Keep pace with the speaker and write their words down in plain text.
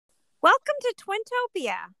Welcome to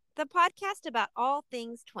Twintopia, the podcast about all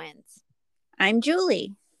things twins. I'm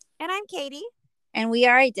Julie. And I'm Katie. And we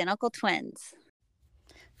are identical twins.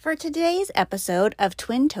 For today's episode of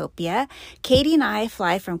Twintopia, Katie and I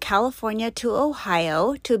fly from California to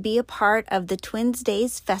Ohio to be a part of the Twins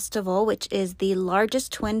Days Festival, which is the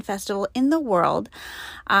largest twin festival in the world.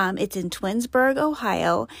 It's in Twinsburg,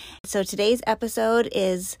 Ohio. So today's episode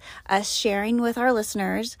is us sharing with our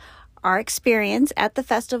listeners our experience at the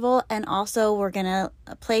festival, and also we're going to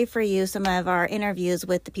play for you some of our interviews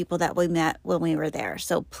with the people that we met when we were there.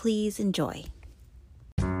 So please enjoy.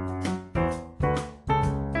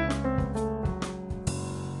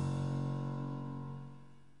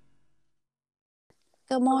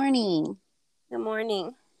 Good morning. Good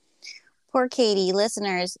morning. Poor Katie.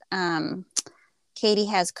 Listeners, Katie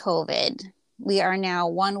has COVID. We are now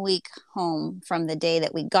 1 week home from the day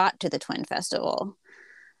that we got to the Twin Festival.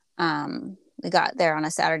 We got there on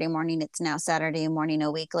a Saturday morning. It's now Saturday morning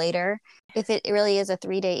a week later. If it really is a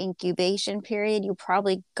 3-day incubation period, you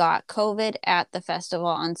probably got COVID at the festival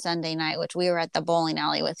on Sunday night, which we were at the bowling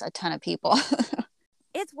alley with a ton of people.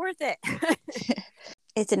 It's worth it.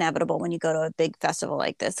 It's inevitable when you go to a big festival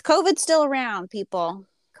like this. COVID's still around, people.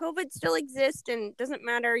 COVID still exists and doesn't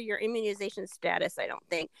matter your immunization status, I don't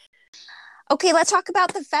think. Okay, let's talk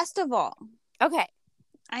about the festival. Okay.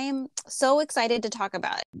 I am so excited to talk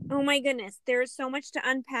about it. Oh my goodness. There's so much to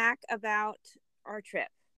unpack about our trip.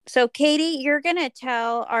 So Katie, you're going to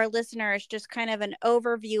tell our listeners just kind of an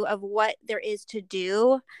overview of what there is to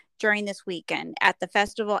do during this weekend at the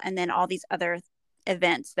festival and then all these other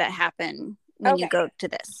events that happen when you go to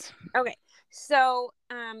this. Okay. So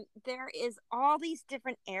there is all these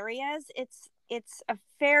different areas. It's a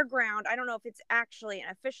fairground. I don't know if it's actually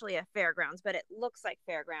officially a fairgrounds, but it looks like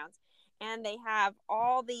fairgrounds. And they have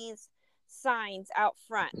all these signs out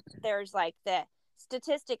front. There's like the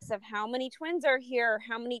statistics of how many twins are here,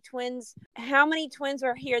 how many twins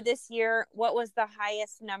were here this year, what was the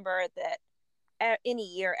highest number that any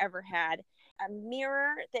year ever had. A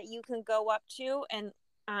mirror that you can go up to, and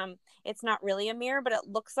it's not really a mirror, but it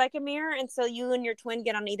looks like a mirror. And so you and your twin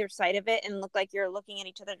get on either side of it and look like you're looking at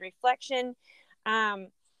each other's reflection.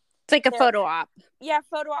 It's like a photo op. Yeah,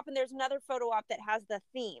 photo op. And there's another photo op that has the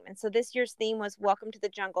theme. And so this year's theme was Welcome to the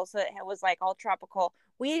Jungle. So it was like all tropical.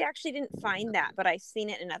 We actually didn't find that, but I've seen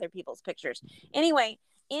it in other people's pictures. Anyway,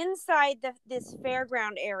 inside this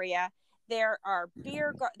fairground area, there's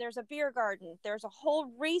a beer garden. There's a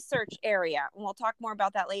whole research area. And we'll talk more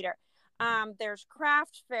about that later. There's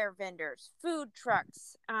craft fair vendors, food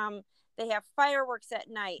trucks. They have fireworks at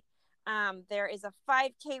night. There is a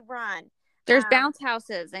 5K run. There's bounce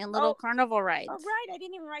houses and little carnival rides. Oh, right. I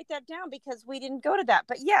didn't even write that down because we didn't go to that.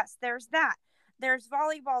 But yes, there's that. There's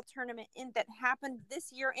volleyball tournament that happened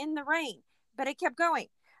this year in the rain, but it kept going.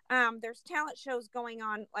 There's talent shows going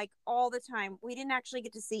on like all the time. We didn't actually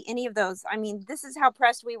get to see any of those. I mean, this is how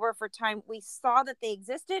pressed we were for time. We saw that they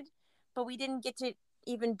existed, but we didn't get to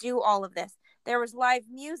even do all of this. There was live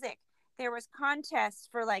music. There was contests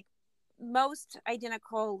for like most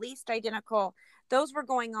identical, least identical. Those were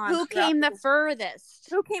going on. Who came the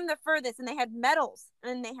furthest? And they had medals,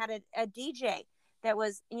 and they had a DJ that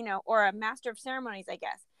was, or a master of ceremonies, I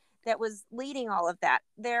guess, that was leading all of that.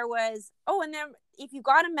 There was, and then if you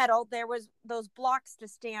got a medal, there was those blocks to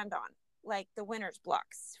stand on, like the winner's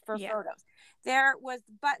blocks for photos. There was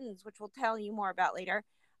buttons, which we'll tell you more about later.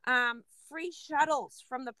 Free shuttles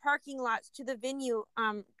from the parking lots to the venue,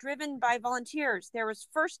 driven by volunteers. There was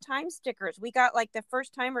first time stickers. We got like the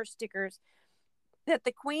first timer stickers that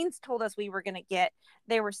the Queens told us we were going to get.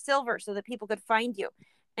 They were silver so that people could find you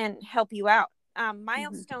and help you out.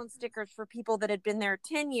 Milestone stickers for people that had been there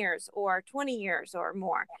 10 years or 20 years or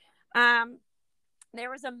more.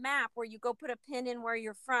 There was a map where you go put a pin in where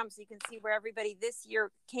you're from so you can see where everybody this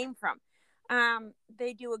year came from.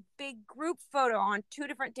 They do a big group photo on 2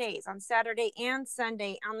 different days, on Saturday and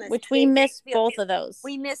Sunday. Which we missed both of those.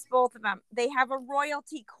 We missed both of them. They have a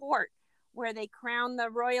royalty court where they crown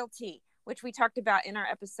the royalty, which we talked about in our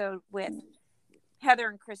episode with Heather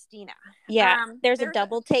and Christina. Yeah, there's a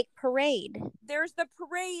double take parade. There's the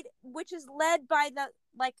parade, which is led by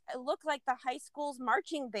it looked like the high school's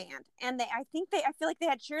marching band. And I feel like they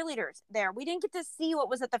had cheerleaders there. We didn't get to see what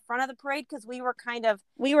was at the front of the parade because we were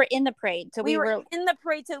in the parade. So we were in the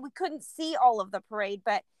parade, so we couldn't see all of the parade,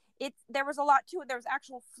 but there was a lot to it. There was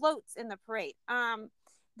actual floats in the parade.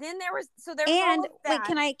 Then there was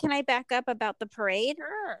wait, can I back up about the parade?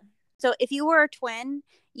 Sure. So if you were a twin,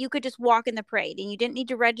 you could just walk in the parade and you didn't need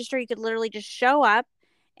to register. You could literally just show up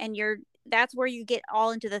and that's where you get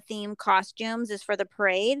all into the theme costumes, is for the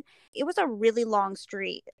parade. It was a really long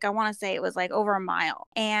street. I want to say it was like over a mile.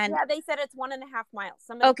 And yeah, they said it's 1.5 miles.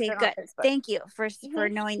 Somebody okay, put it good. on Facebook. Thank you for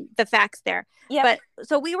knowing the facts there. Yeah. But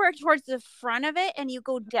so we were towards the front of it, and you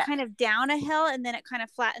go kind of down a hill, and then it kind of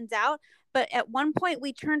flattens out. But at one point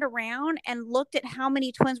we turned around and looked at how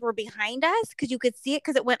many twins were behind us, because you could see it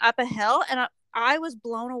because it went up a hill, and I was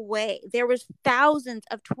blown away. There was thousands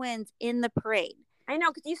of twins in the parade. I know,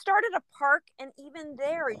 because you start at a park, and even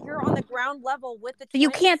there, you're on the ground level with the twins. You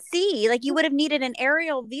can't see. Like, you would have needed an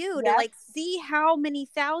aerial view to like see how many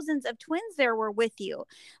thousands of twins there were with you.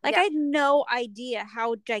 Like, I had no idea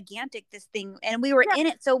how gigantic this thing, and we were in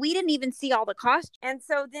it, so we didn't even see all the costumes. And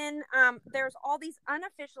so then there's all these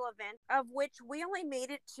unofficial events, of which we only made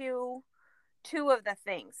it to 2 of the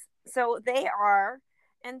things. So they are,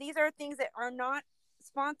 and these are things that are not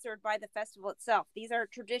sponsored by the festival itself. These are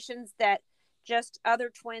traditions that just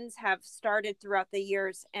other twins have started throughout the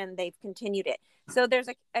years, and they've continued it. So there's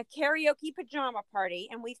a karaoke pajama party,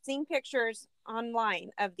 and we've seen pictures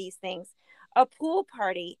online of these things. A pool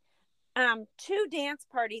party, 2 dance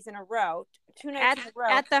parties in a row, 2 nights in a row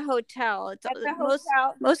at the hotel. At the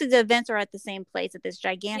hotel. Most of the events are at the same place, at this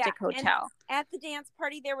gigantic hotel. And at the dance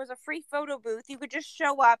party, there was a free photo booth. You could just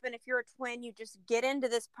show up, and if you're a twin, you just get into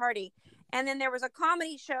this party. And then there was a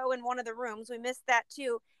comedy show in one of the rooms. We missed that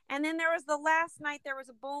too. And then there was the last night, there was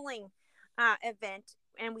a bowling event,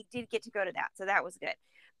 and we did get to go to that. So that was good.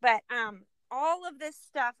 But all of this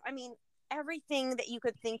stuff, I mean, everything that you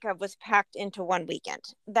could think of was packed into one weekend.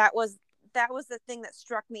 That was the thing that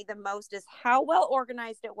struck me the most, is how well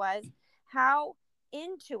organized it was, how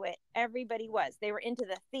into it everybody was. They were into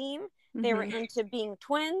the theme. They were into being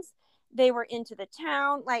twins. They were into the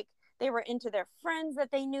town. Like, they were into their friends that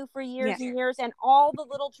they knew for years and years, and all the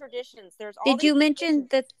little traditions. Did you mention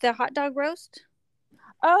the hot dog roast?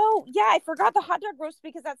 Oh, yeah, I forgot the hot dog roast,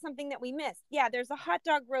 because that's something that we missed. Yeah, there's a hot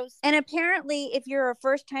dog roast. And apparently, if you're a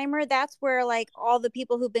first timer, that's where like all the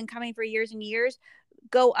people who've been coming for years and years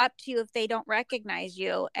go up to you if they don't recognize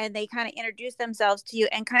you, and they kind of introduce themselves to you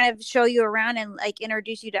and kind of show you around and like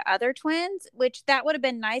introduce you to other twins, which that would have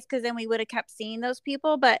been nice, because then we would have kept seeing those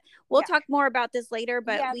people. But we'll talk more about this later.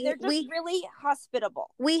 But they're just really hospitable.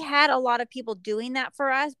 We had a lot of people doing that for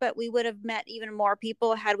us, but we would have met even more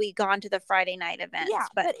people had we gone to the Friday night events. Yeah,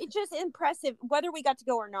 but it's just impressive. Whether we got to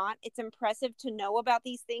go or not, it's impressive to know about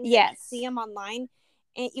these things. Yes. And see them online,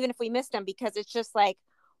 and even if we missed them, because it's just like,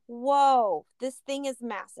 whoa, this thing is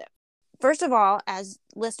massive. First of all, as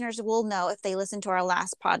listeners will know if they listened to our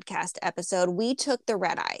last podcast episode, we took the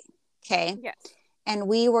red eye. Okay. Yes. And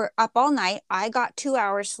we were up all night. I got 2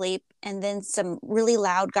 hours sleep, and then some really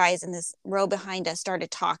loud guys in this row behind us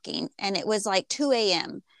started talking, and it was like 2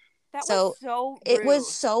 a.m. That was so rude. It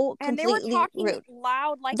was so and completely they were talking rude.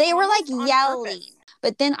 Loud, like they were like yelling. Purpose.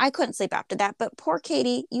 But then I couldn't sleep after that. But poor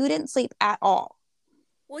Katie, you didn't sleep at all.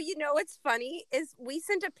 Well, you know what's funny is we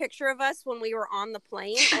sent a picture of us when we were on the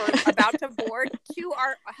plane or about to board to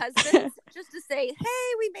our husbands, just to say,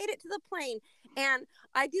 hey, we made it to the plane. And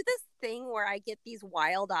I do this thing where I get these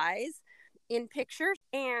wild eyes in pictures.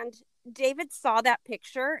 And David saw that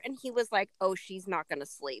picture, and he was like, oh, she's not going to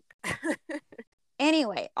sleep.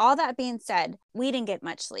 Anyway, all that being said, we didn't get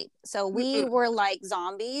much sleep. So we were like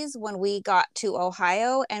zombies when we got to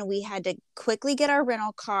Ohio, and we had to quickly get our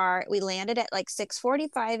rental car. We landed at like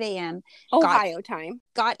 6:45 a.m. Ohio time.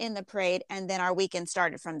 Got in the parade, and then our weekend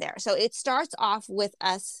started from there. So it starts off with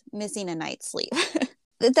us missing a night's sleep.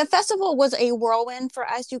 The festival was a whirlwind for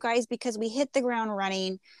us, you guys, because we hit the ground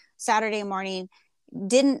running Saturday morning.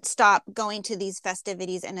 Didn't stop going to these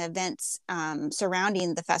festivities and events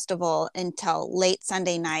surrounding the festival until late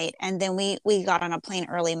Sunday night. And then we got on a plane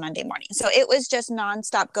early Monday morning. So it was just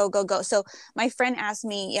nonstop, go, go, go. So my friend asked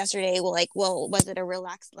me yesterday, well, was it a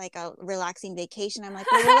relaxing vacation? I'm like,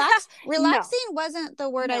 well, relaxing wasn't the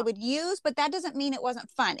word I would use, but that doesn't mean it wasn't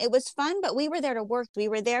fun. It was fun, but we were there to work. We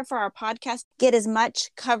were there for our podcast, get as much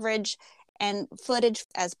coverage and footage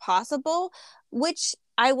as possible, which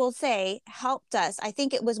I will say helped us. I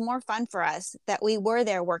think it was more fun for us that we were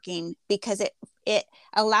there working, because it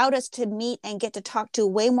allowed us to meet and get to talk to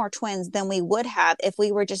way more twins than we would have if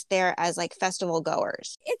we were just there as like festival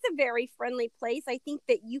goers. It's a very friendly place. I think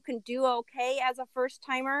that you can do okay as a first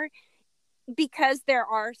timer, because there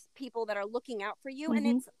are people that are looking out for you. And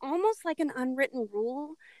it's almost like an unwritten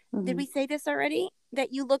rule. Did we say this already?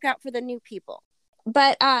 That you look out for the new people.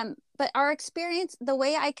 But our experience, the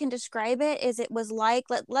way I can describe it is, it was like,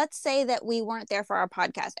 let's say that we weren't there for our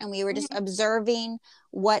podcast and we were just observing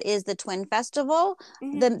what is the Twin Festival,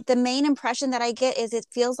 the main impression that I get is it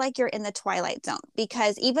feels like you're in the Twilight Zone,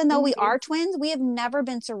 because even though we are twins, we have never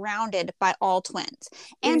been surrounded by all twins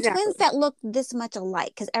and twins that look this much alike,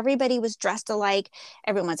 because everybody was dressed alike.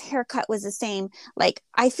 Everyone's haircut was the same. Like,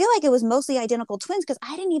 I feel like it was mostly identical twins, because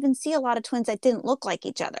I didn't even see a lot of twins that didn't look like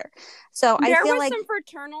each other. So I feel like there was some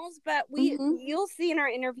fraternals, but you'll see in our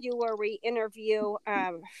interview where we interview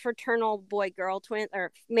fraternal boy-girl twins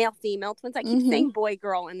or male-female twins. I keep saying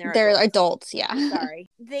boy-girl, and they're adults. Yeah. I'm sorry.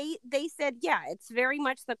 They said, yeah, it's very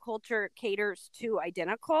much the culture caters to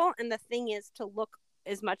identical, and the thing is to look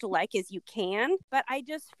as much alike as you can. But I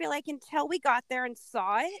just feel like until we got there and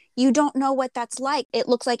saw it, you don't know what that's like. It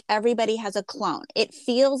looks like everybody has a clone. It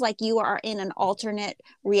feels like you are in an alternate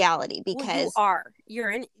reality, because you're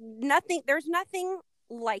in nothing. There's nothing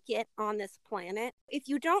like it on this planet. If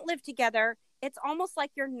you don't live together, it's almost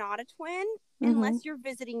like you're not a twin unless you're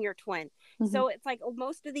visiting your twin. So it's like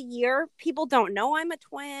most of the year people don't know I'm a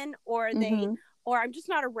twin, or or I'm just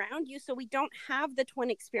not around you, so we don't have the twin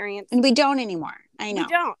experience. And we don't anymore. I know. We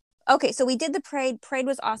don't. Okay, so we did the parade. Parade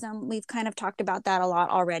was awesome. We've kind of talked about that a lot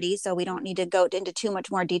already, so we don't need to go into too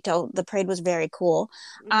much more detail. The parade was very cool.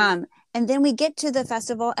 And then we get to the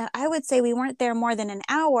festival, and I would say we weren't there more than an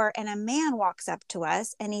hour, and a man walks up to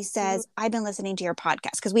us and he says, I've been listening to your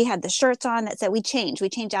podcast, because we had the shirts on that said we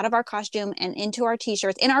changed out of our costume and into our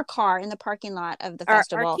t-shirts in our car in the parking lot of the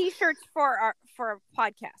festival. Our t-shirts for a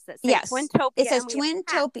podcast that say Twintopia. It says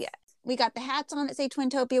Twintopia. We got the hats on that say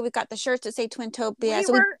Twintopia. We've got the shirts that say Twintopia.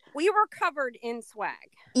 We were covered in swag.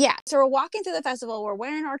 Yeah. So we're walking through the festival. We're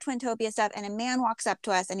wearing our Twintopia stuff. And a man walks up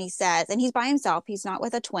to us and he says, and he's by himself, he's not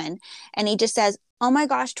with a twin. And he just says, oh my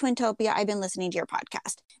gosh, Twintopia, I've been listening to your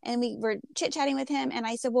podcast. And we were chit-chatting with him. And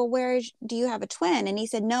I said, well, do you have a twin? And he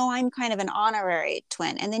said, no, I'm kind of an honorary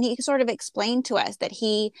twin. And then he sort of explained to us that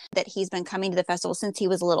he's been coming to the festival since he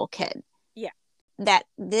was a little kid. Yeah. That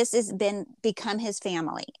this has become his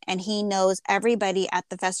family, and he knows everybody at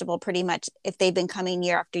the festival pretty much. If they've been coming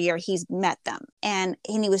year after year, he's met them. And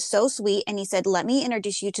he was so sweet, and he said, let me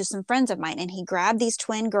introduce you to some friends of mine. And he grabbed these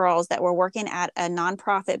twin girls that were working at a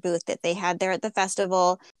nonprofit booth that they had there at the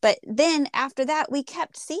festival. But then after that, we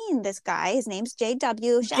kept seeing this guy. His name's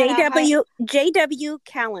JW. JW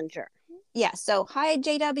Callinger. Yeah. So hi,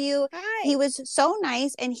 JW. Hi. He was so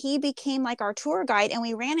nice, and he became like our tour guide, and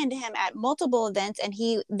we ran into him at multiple events, and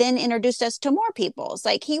he then introduced us to more people. It's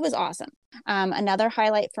like, he was awesome. Another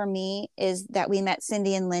highlight for me is that we met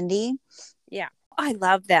Cindy and Lindy. Yeah. I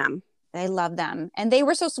love them. I love them. And they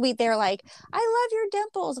were so sweet. They were like, I love your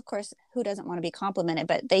dimples. Of course, who doesn't want to be complimented?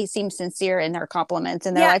 But they seem sincere in their compliments.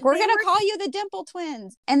 And they're like, we're going to call you the Dimple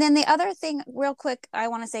Twins. And then the other thing, real quick, I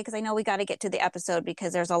want to say, because I know we got to get to the episode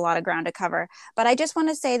because there's a lot of ground to cover. But I just want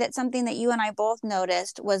to say that something that you and I both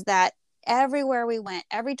noticed was that everywhere we went,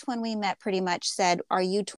 every twin we met pretty much said, are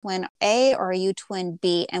you twin A or are you twin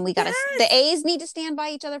B? And we got the A's need to stand by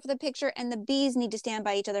each other for the picture, and the B's need to stand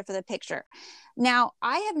by each other for the picture. Now,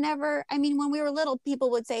 when we were little,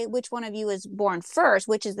 people would say, which one of you is born first,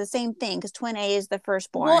 which is the same thing, because twin A is the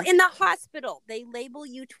firstborn. Well, in the hospital, they label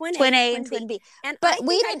you twin A and twin B. But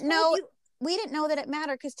we didn't know. We didn't know that it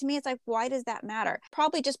mattered, because to me, it's like, why does that matter?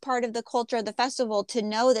 Probably just part of the culture of the festival to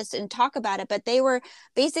know this and talk about it. But they were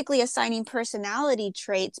basically assigning personality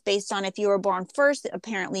traits based on if you were born first.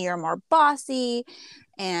 Apparently, you're more bossy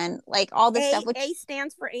and like all this stuff. A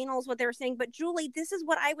stands for anal is what they were saying. But Julie, this is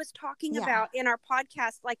what I was talking about in our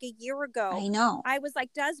podcast like a year ago. I know. I was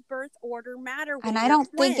like, does birth order matter? And I don't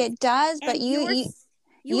think it does. But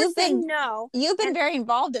you've been very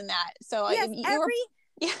involved in that. So yes,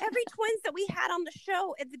 every twins that we had on the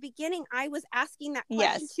show at the beginning, I was asking that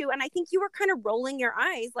question too. And I think you were kind of rolling your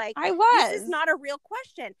eyes like, I was. This is not a real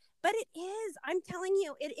question. But it is. I'm telling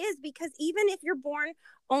you, it is. Because even if you're born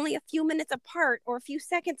only a few minutes apart or a few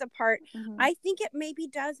seconds apart, I think it maybe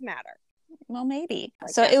does matter. Well, maybe.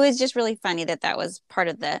 So it was just really funny that was part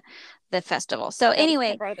of the festival. So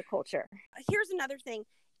anyway. Part of the culture. Here's another thing.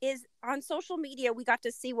 Is on social media, we got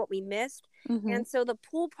to see what we missed. And so the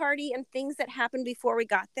pool party and things that happened before we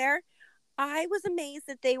got there, I was amazed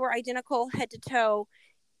that they were identical head to toe,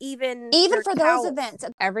 even for those events.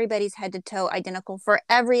 Everybody's head to toe identical for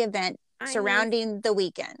every event surrounding the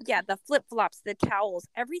weekend. Yeah, the flip-flops, the towels,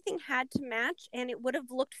 everything had to match, and it would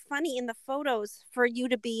have looked funny in the photos for you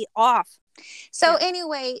to be off. So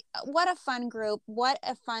anyway, what a fun group. What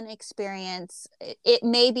a fun experience. It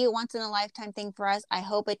may be a once in a lifetime thing for us. I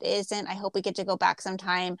hope it isn't. I hope we get to go back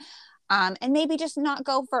sometime. And maybe just not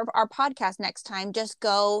go for our podcast next time. Just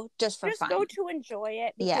go for fun. Just go to enjoy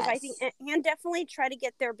it. Because I think, and definitely try to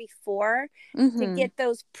get there before to get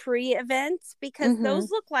those pre-events, because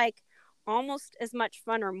those look like almost as much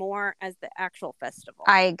fun or more as the actual festival.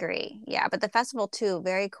 I agree. Yeah, but the festival too,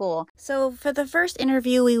 very cool. So for the first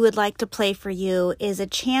interview we would like to play for you is a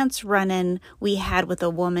chance run-in we had with a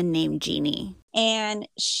woman named Jeannie. And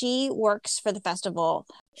she works for the festival.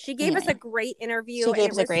 She gave us a great interview. She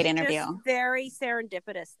gave us a great interview. Very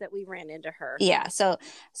serendipitous that we ran into her. Yeah, so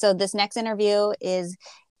this next interview is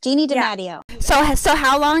Jeannie DiMatteo. Yeah. So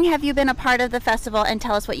how long have you been a part of the festival, and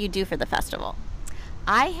tell us what you do for the festival?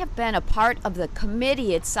 I have been a part of the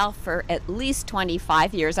committee itself for at least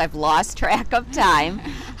 25 years. I've lost track of time.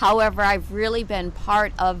 However, I've really been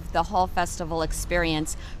part of the whole festival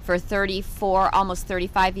experience for 34, almost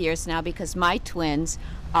 35 years now, because my twins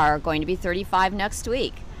are going to be 35 next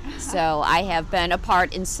week. So I have been a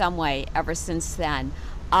part in some way ever since then.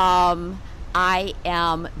 I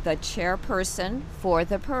am the chairperson for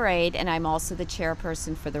the parade, and I'm also the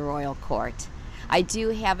chairperson for the Royal Court. I do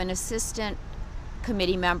have an assistant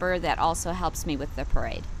committee member that also helps me with the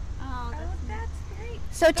parade. Oh, that's great.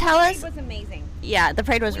 So tell us. The parade was amazing. Yeah, the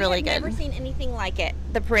parade was really good. I've never seen anything like it.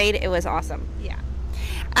 The parade, it was awesome. Yeah.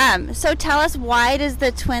 So tell us, why does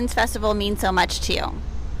the Twins Festival mean so much to you?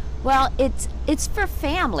 Well, it's for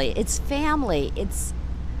family. It's family.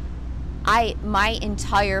 My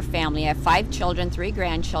entire family. I have 5 children, 3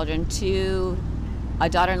 grandchildren, 2 a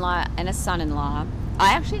daughter-in-law and a son-in-law. I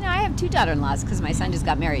have 2 daughter-in-laws because my son just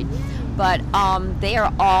got married. But they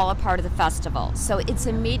are all a part of the festival. So it's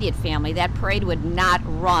immediate family. That parade would not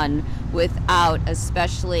run without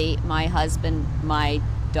especially my husband, my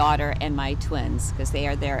daughter, and my twins, because they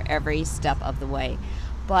are there every step of the way.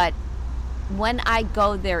 But when I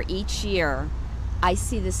go there each year, I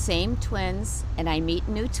see the same twins and I meet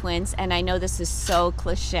new twins, and I know this is so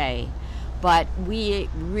cliche, but we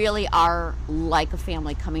really are like a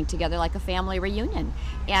family coming together, like a family reunion.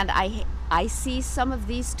 And I see some of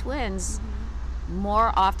these twins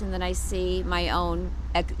more often than I see my own,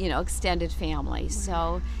 extended family.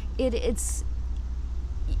 So it's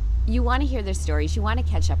you want to hear their stories. You want to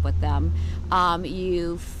catch up with them.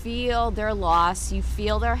 You feel their loss. You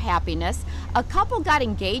feel their happiness. A couple got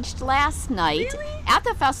engaged last night at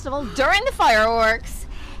the festival during the fireworks.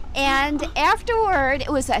 And afterward,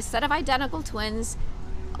 it was a set of identical twins.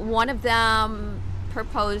 One of them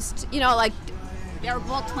proposed, they were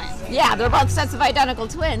both twins. Yeah, they're both sets of identical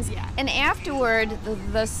twins. Yeah. And afterward,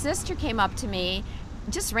 the sister came up to me,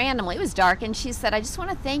 just randomly, it was dark, and she said, I just want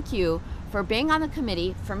to thank you for being on the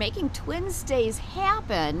committee, for making Twins Days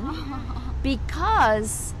happen,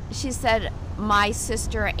 because she said my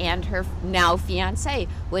sister and her now fiance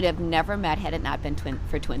would have never met had it not been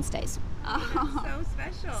for Twins Days. Oh, so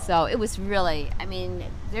special. So it was really,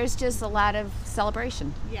 there's just a lot of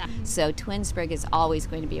celebration. Yeah. So Twinsburg is always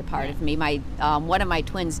going to be a part of me. My one of my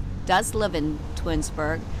twins does live in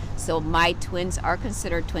Twinsburg, so my twins are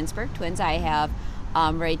considered Twinsburg twins. I have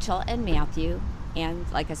Rachel and Matthew, and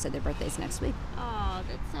like I said, their birthday's next week. Oh,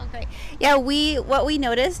 that's so great. Yeah, what we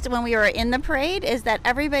noticed when we were in the parade is that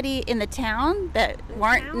everybody in the town that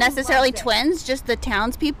weren't necessarily twins, just the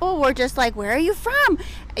townspeople, were just like, where are you from?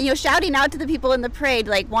 Shouting out to the people in the parade,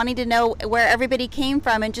 like wanting to know where everybody came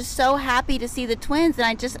from, and just so happy to see the twins.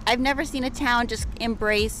 And I've never seen a town just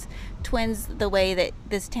embrace twins the way that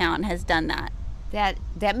this town has done that.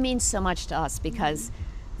 That means so much to us, because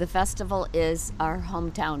the festival is our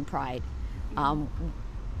hometown pride.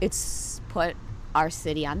 It's put our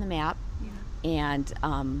city on the map, and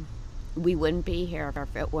we wouldn't be here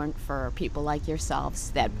if it weren't for people like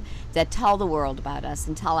yourselves that tell the world about us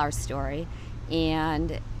and tell our story,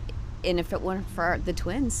 and if it weren't for the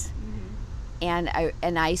twins. And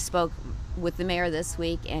I spoke with the mayor this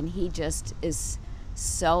week, and he just is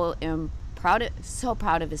so proud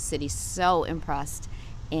of his city, so impressed.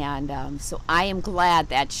 And so I am glad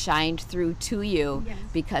that shined through to you,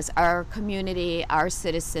 because our community, our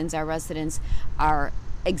citizens, our residents are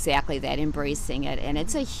exactly that, embracing it. And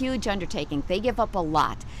it's a huge undertaking. They give up a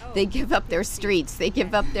lot. They give up their streets. They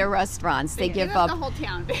give up their restaurants. They give up the whole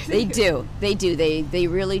town. They do. They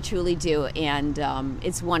really, truly do. And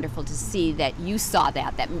it's wonderful to see that you saw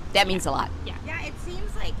that. That means a lot. Yeah, it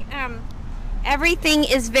seems like everything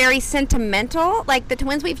is very sentimental. Like the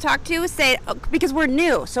twins we've talked to say, because we're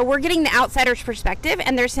new, so we're getting the outsider's perspective,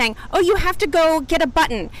 and they're saying, oh, you have to go get a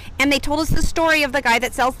button. And they told us the story of the guy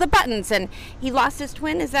that sells the buttons, and he lost his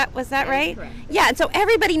twin. Was that right? Correct. Yeah, and so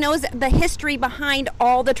everybody knows the history behind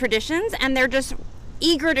all the traditions, and they're just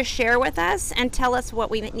eager to share with us and tell us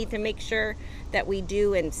what we need to make sure that we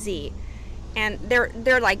do and see. And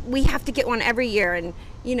they're like, we have to get one every year, and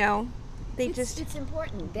it's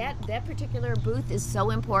important. That particular booth is so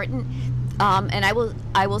important, and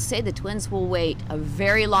I will say the twins will wait a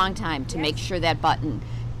very long time to make sure that button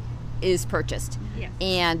is purchased. Yes.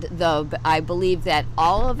 And I believe that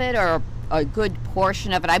all of it, or a good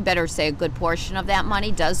portion of it, I better say a good portion of that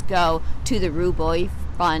money, does go to the Ruboy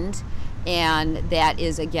Fund, and that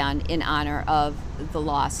is again in honor of the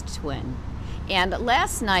lost twin. And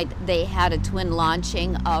last night they had a twin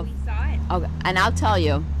launching of. We saw it. Oh, and I'll tell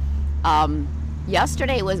you,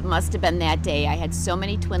 yesterday must have been that day. I had so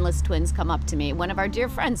many twinless twins come up to me. One of our dear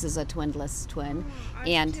friends is a twinless twin,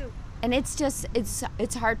 and it's just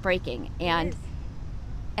it's heartbreaking. And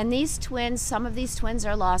these twins, some of these twins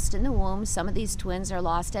are lost in the womb, some of these twins are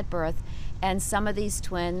lost at birth, and some of these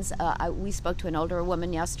twins, we spoke to an older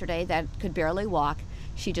woman yesterday that could barely walk.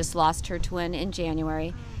 She just lost her twin in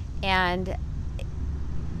January, and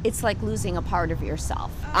it's like losing a part of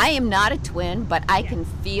yourself. I am not a twin, but I can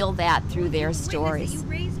feel that through their stories. You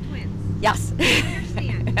raised twins. Yes. I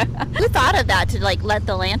understand. Who thought of that, to like let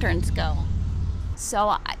the lanterns go?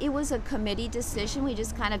 So it was a committee decision. We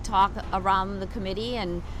just kind of talked around the committee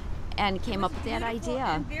and came up with that idea.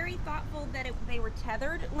 And very thoughtful that they were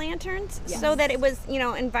tethered lanterns, Yes. so that it was,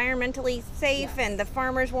 environmentally safe, Yes. and the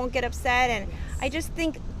farmers won't get upset. And I just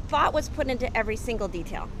think thought was put into every single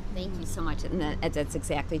detail. Thank you so much, and that's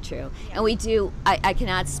exactly true. And we do, I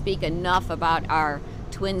cannot speak enough about our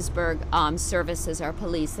Twinsburg services, our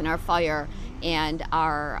police and our fire and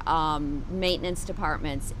our maintenance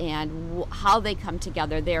departments, and how they come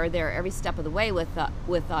together. They're there every step of the way with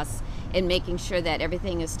us in making sure that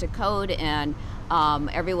everything is to code, and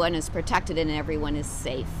everyone is protected and everyone is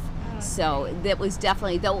safe. So that was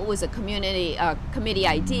definitely, though it was a committee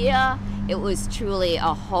idea, it was truly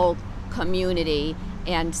a whole community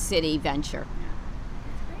and city venture.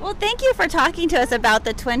 Well, thank you for talking to us about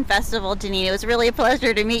the Twin Festival, Janine. It was really a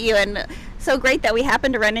pleasure to meet you, and so great that we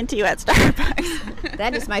happened to run into you at Starbucks.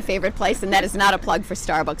 That is my favorite place, and that is not a plug for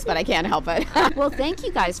Starbucks, but I can't help it. Well, thank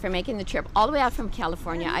you guys for making the trip all the way out from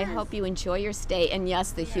California. I hope you enjoy your stay, and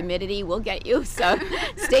yes, the humidity will get you, so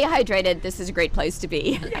stay hydrated. This is a great place to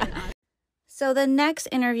be. So the next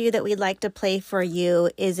interview that we'd like to play for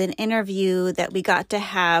you is an interview that we got to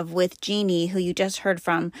have with Jeannie, who you just heard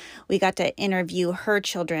from. We got to interview her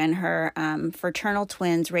children, her fraternal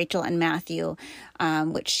twins, Rachel and Matthew,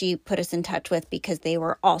 which she put us in touch with because they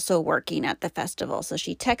were also working at the festival. So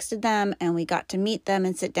she texted them, and we got to meet them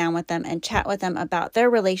and sit down with them and chat with them about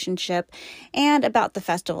their relationship and about the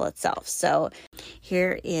festival itself. So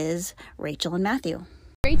here is Rachel and Matthew.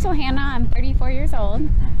 Rachel Hanna, I'm 34 years old.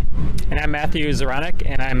 And I'm Matthew Zaranek,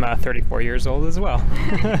 and I'm 34 years old as well.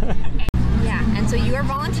 Yeah, and so you are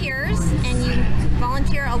volunteers, and you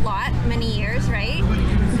volunteer a lot, many years, right?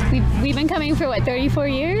 We've been coming for, 34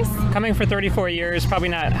 years? Coming for 34 years, probably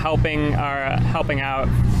not helping out,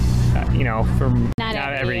 for not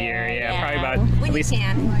every year. Yeah, probably about When at least, you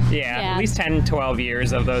can. at least 10, 12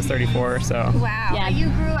 years of those 34, so. Wow. Yeah. You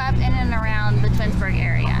grew up in and around the Twinsburg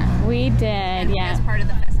area. We did, As part of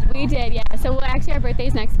the festival. We did, yeah. So actually our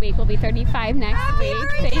birthday's next week. We'll be 35 next week.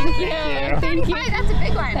 Thank you. Thank you. That's a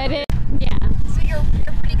big one. That is, yeah. So you're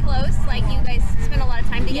pretty close, like you guys spend a lot of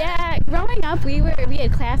time together? Yeah, growing up we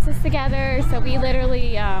had classes together, so we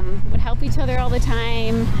literally would help each other all the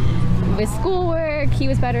time with schoolwork. He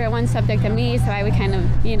was better at one subject than me, so I would kind of,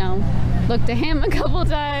 look to him a couple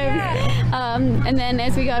times. And then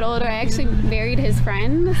as we got older, I actually married his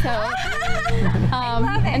friend, so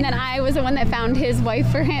and then I was the one that found his wife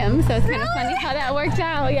for him, so it's kind of funny how that worked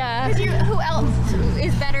out. Yeah. Who else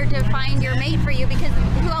is better to find your mate for you, because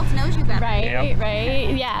who else knows you better? Right, Yep.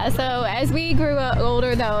 right. Yeah, so as we grew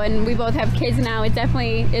older though, and we both have kids now, it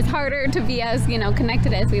definitely is harder to be as,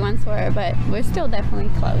 connected as we once were, but we're still definitely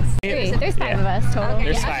close. There's 5 of us total.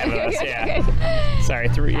 There's 5 of us, yeah. Sorry,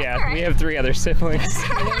 3, yeah, we have 3 other siblings.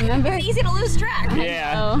 Remember? It's easy to lose track.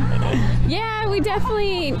 Yeah. Yeah, we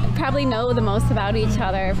definitely probably know the most about each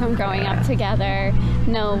other from growing up together,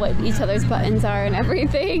 know what each other's buttons are and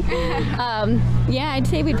everything. Yeah, I'd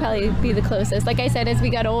say we'd probably be the closest. Like I said, as we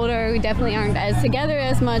got older, we definitely aren't as together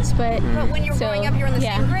as much, but when you're growing up, you're in the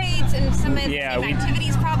same grades and some of the same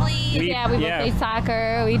activities probably. We both played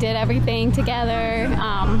soccer, we did everything together.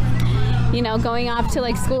 Going off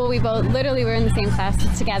to school, we both literally were in the same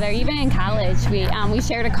classes together. Even in college, we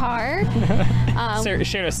shared a car.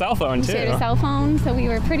 Shared a cell phone too. Shared a cell phone, so we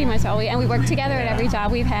were pretty much always, and we worked together at every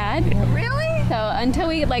job we've had. Really? So until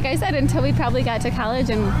we probably got to college,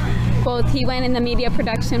 and he went in the media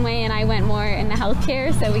production way, and I went more in the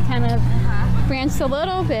healthcare. So we kind of branched a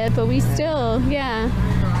little bit, but we still. Did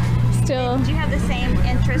you have the same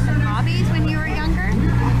interests and hobbies when you were younger?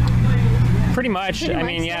 Pretty much. I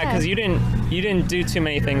mean, yeah, because you didn't do too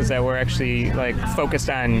many things that were actually like focused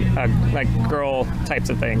on like girl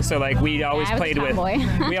types of things. So like we always played with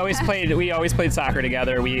we always played soccer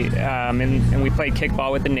together. We and we played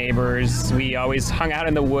kickball with the neighbors. We always hung out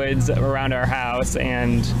in the woods around our house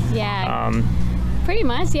and pretty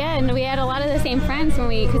much, yeah. And we had a lot of the same friends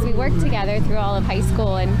because we worked together through all of high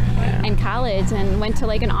school and college, and went to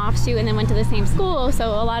like an offshoot, and then went to the same school. So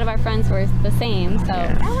a lot of our friends were the same. So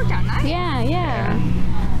that worked out nice. Yeah.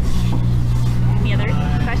 Any other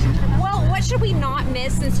questions for them? Well, what should we not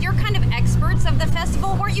miss, since you're kind of experts of the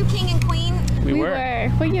festival? Weren't you king and queen? We were.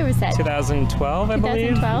 What year was that? 2012, I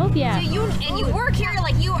believe. 2012, yeah. So you work here,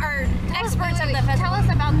 like you are experts of the festival. Tell us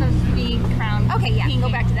about the crown. Okay, yeah, go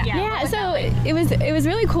back to that. Yeah, so it was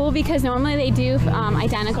really cool because normally they do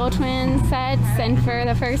identical twin sets, and for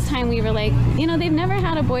the first time we were like, they've never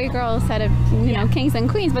had a boy-girl set of kings and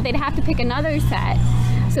queens, but they'd have to pick another set.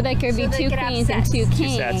 So there could be two queens and two kings. 2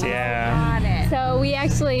 sets, yeah. Got it. So we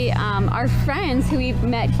actually, our friends who we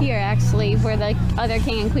met here actually were the other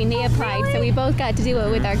king and queen. They applied, so we both got to do it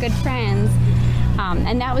with our good friends.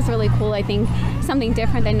 And that was really cool. I think something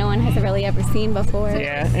different that no one has really ever seen before.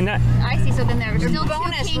 Yeah, and I see. So then there were still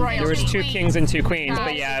bonus two kings. royalty. there was 2 kings and 2 queens,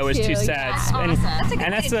 but yeah, it was 2 sets. That's and awesome.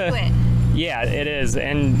 That's a good way to do it. Yeah, it is,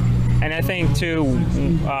 and I think too.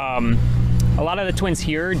 A lot of the twins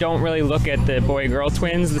here don't really look at the boy-girl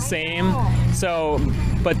twins the same. So,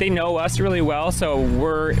 but they know us really well. So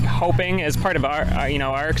we're hoping, as part of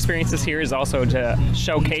our experiences here, is also to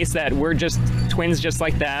showcase that we're just twins, just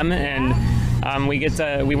like them, and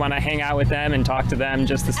we want to hang out with them and talk to them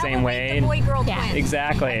just the same way. The boy-girl twins.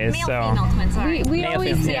 Exactly. Male-female twins. Sorry.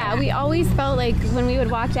 We always felt like when we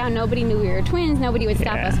would walk down, nobody knew we were twins. Nobody would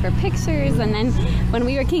stop us for pictures. And then when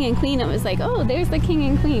we were king and queen, it was like, oh, there's the king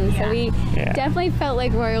and queen. So we definitely felt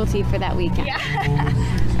like royalty for that weekend.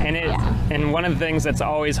 And and one of the things that's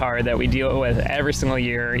always hard that we deal with every single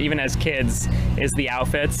year, even as kids, is the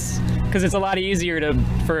outfits, because it's a lot easier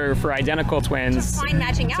for identical twins to find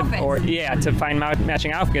matching outfits. To find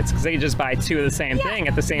matching outfits, because they just buy 2 of the same thing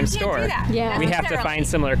at the same store. Do that. Yeah. We have to find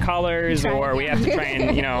similar colors, or we have to try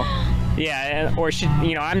and or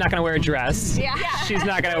I'm not gonna wear a dress. Yeah. She's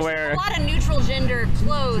not gonna wear a lot of neutral gender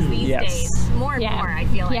clothes these days. More and more, I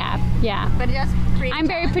feel like. Yeah. But it does create. I'm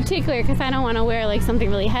very particular because I don't want to wear like something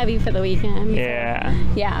really heavy for the weekend. Yeah.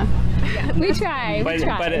 We try. But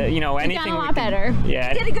anything. We've done a lot better.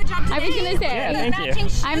 Yeah. You did a good job today. I was gonna say. Yeah, thank you.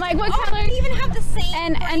 I'm like, what color? We even have the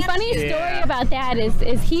same. And funny story about that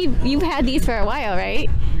is you've had these for a while, right?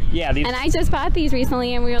 Yeah. And I just bought these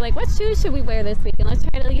recently, and we were like, what shoes should we wear this week? And let's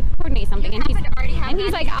try to coordinate something. And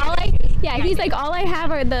he's like, all I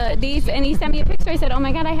have are these, and he sent me a picture. I said, oh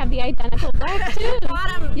my god, I have the identical black shoes.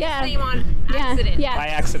 Bottom same on accident. Yeah. By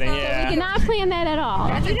accident, So we did not plan that at all.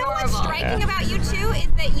 You know what's striking about you two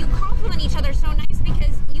is that you complement each other so nice,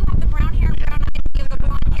 because you have the brown hair, brown eyes, you have the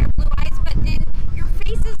blonde hair, blue eyes, but then your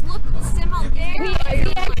faces look similar. We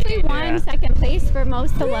actually won second place for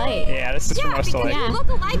most alike. Yeah, this is for most alike. You look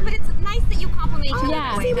alike, but it's nice that you complement each other.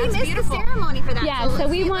 Yeah. See, we missed the ceremony for that. Yeah, so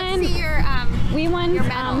we won. We won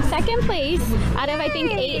second place out of I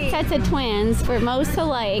think 8 sets of twins for most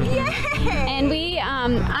alike. And we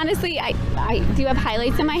honestly, I do have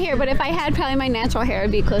highlights in my hair, but if I had probably my natural hair,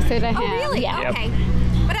 would be closer to him. Oh, really? Yeah. Okay.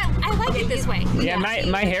 But I like it this way. Yeah,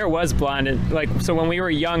 my hair was blonde. So when we were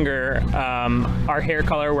younger, our hair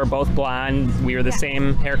color were both blonde. We were the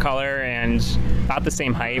same hair color and about the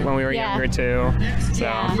same height when we were younger too. So.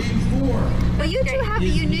 Well, you two have a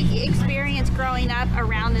unique experience growing up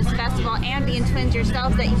around this festival and being twins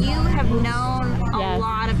yourselves, that you have known a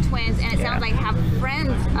lot of twins, and it sounds like have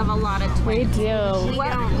friends of a lot of twins. We do.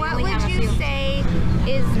 What would you say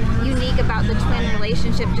is unique about the twin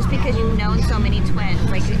relationship, just because you've known so many twins?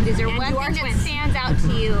 Like, is there one thing that stands out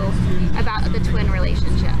to you about the twin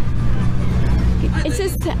relationship? It's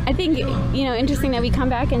just, I think, interesting that we come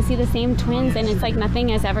back and see the same twins, and it's like nothing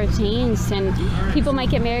has ever changed. And people might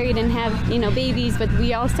get married and have, babies, but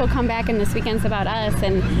we all still come back, and this weekend's about us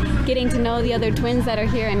and getting to know the other twins that are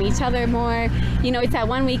here and each other more. It's that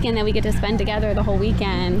one weekend that we get to spend together the whole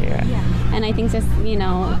weekend. And I think just,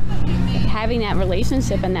 having that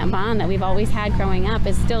relationship and that bond that we've always had growing up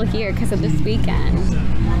is still here because of this weekend.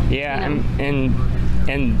 Yeah,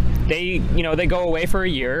 and they they go away for a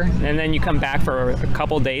year, and then you come back for a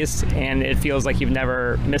couple days, and it feels like you've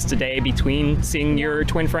never missed a day between seeing your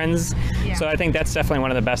twin friends. So I think that's definitely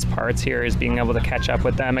one of the best parts here, is being able to catch up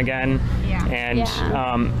with them again. And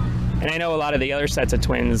And I know a lot of the other sets of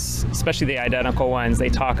twins, especially the identical ones, they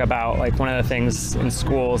talk about like one of the things in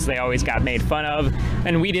schools they always got made fun of.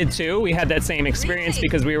 And we did too. We had that same experience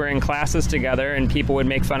because we were in classes together and people would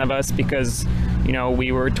make fun of us because, you know,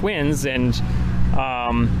 we were twins. And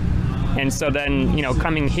so then, you know,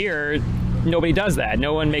 coming here, nobody does that.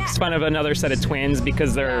 No one makes fun of another set of twins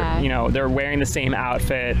because they're, you know, they're wearing the same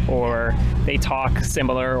outfit, or they talk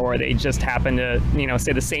similar, or they just happen to, you know,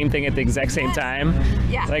 say the same thing at the exact same time.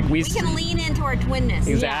 Yeah. Like we can lean into our twinness.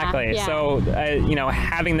 Exactly. Yeah. So, you know,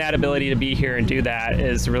 having that ability to be here and do that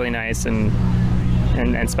is really nice and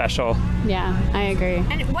special. Yeah, I agree.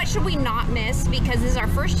 And what should we not miss? Because this is our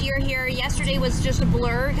first year here. Yesterday was just a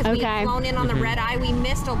blur because we had flown in on the red eye. We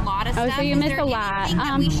missed a lot of stuff. So you missed a lot.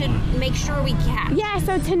 That we should make sure we catch. Yeah,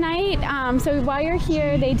 so tonight, so while you're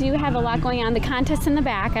here, they do have a lot going on. The contest in the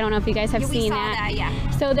back, I don't know if you guys have seen that. Yeah.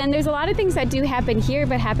 So then there's a lot of things that do happen here,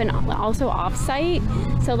 but happen also off-site.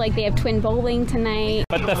 So like they have twin bowling tonight.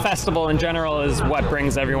 But the festival in general is what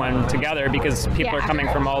brings everyone together because people are coming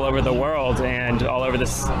from all over the world and all over the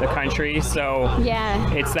country. So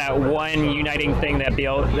it's that one uniting thing that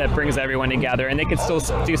brings everyone together, and they can still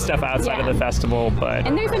do stuff outside of the festival. But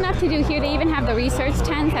and there's enough to do here. They even have the research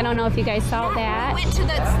tents. I don't know if you guys saw that. We went to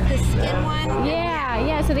the skin one. Yeah.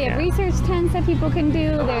 So they have research tents that people can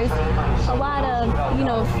do. There's a lot of, you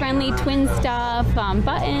know, friendly twin stuff,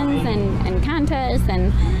 buttons and contests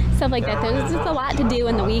and stuff like that. There's just a lot to do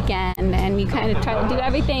in the weekend, and you kind of try to do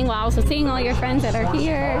everything while also seeing all your friends that are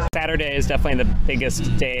here. Saturday is definitely the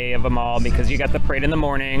biggest day of them all because you got the parade in the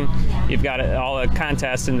morning, you've got all the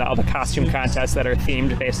contests and all the costume contests that are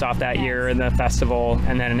themed based off that year in the festival,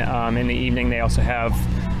 and then in the evening they also have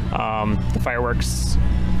the fireworks.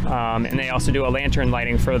 And they also do a lantern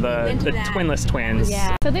lighting for the twinless twins.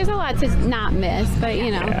 Yeah. So there's a lot to not miss, but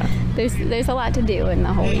you know, there's a lot to do in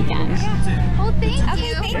the whole weekend. Well, thank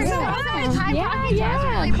you. Thanks so much.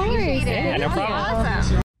 Yeah, of course. Yeah, no problem.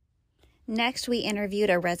 Awesome. Next, we interviewed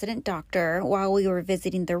a resident doctor while we were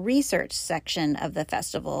visiting the research section of the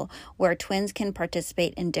festival, where twins can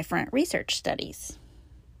participate in different research studies.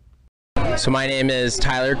 So my name is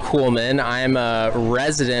Tyler Kuhlman. I'm a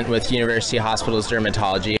resident with University Hospitals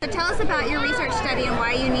Dermatology. So tell us about your research study and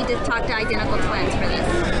why you need to talk to identical twins for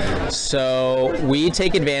this. So we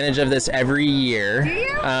take advantage of this every year. Do you?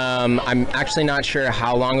 I'm actually not sure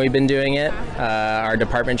how long we've been doing it. Our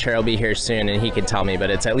department chair will be here soon and he could tell me, but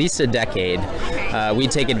it's at least a decade. We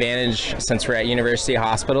take advantage, since we're at University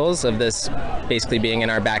Hospitals, of this basically being in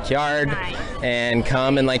our backyard and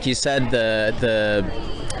come, and like you said, the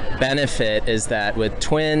benefit is that with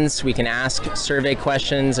twins we can ask survey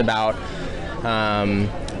questions about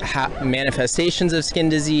manifestations of skin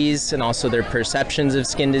disease and also their perceptions of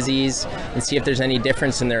skin disease, and see if there's any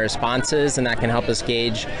difference in their responses, and that can help us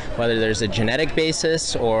gauge whether there's a genetic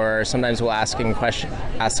basis, or sometimes we'll ask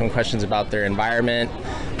some questions about their environment.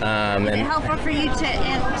 Is it helpful for you to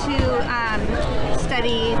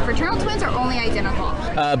study fraternal twins or only identical?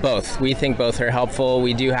 Both. We think both are helpful.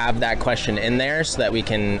 We do have that question in there so that we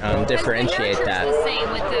can differentiate that. The same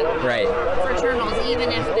with the fraternals, even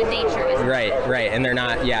if the nature is right, and they're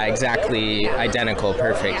not exactly identical.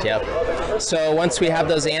 Perfect. Yep. So once we have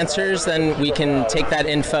those answers, then we can take that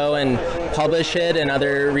info and publish it, and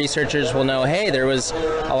other researchers will know, hey, there was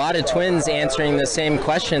a lot of twins answering the same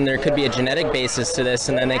question. There could be a genetic basis to this,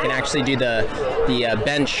 and then they can actually do the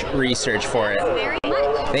bench research for it.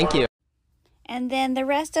 Thank you. And then the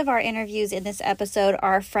rest of our interviews in this episode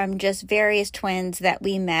are from just various twins that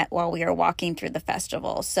we met while we were walking through the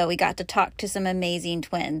festival. So we got to talk to some amazing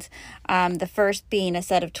twins. The first being a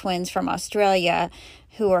set of twins from Australia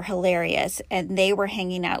who were hilarious. And they were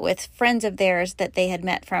hanging out with friends of theirs that they had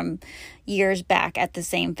met from years back at the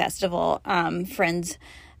same festival. Friends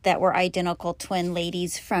that were identical twin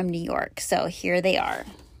ladies from New York. So here they are.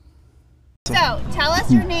 So, tell us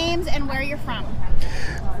your names and where you're from.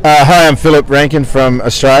 Hi, I'm Philip Rankin from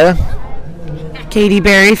Australia. Katie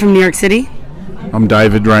Berry from New York City. I'm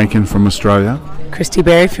David Rankin from Australia. Christy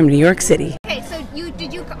Berry from New York City. Okay, so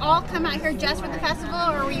did you all come out here just for the festival,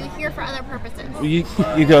 or were you here for other purposes?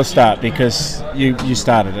 You go start because you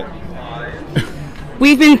started it.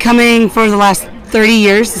 We've been coming for the last 30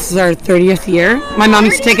 years. This is our 30th year. My mom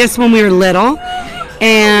used to take us when we were little,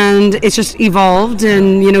 and it's just evolved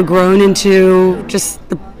and, grown into just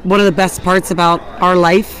one of the best parts about our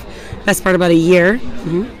life, best part about a year.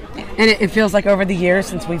 Mm-hmm. And it feels like over the years,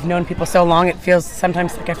 since we've known people so long, it feels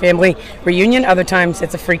sometimes like a family reunion. Other times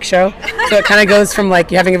it's a freak show. So it kind of goes from like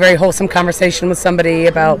you having a very wholesome conversation with somebody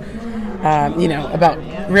about, about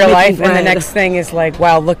real life. And the next thing is like,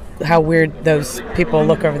 wow, look how weird those people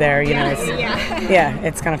look over there.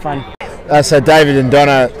 It's kind of fun. So David and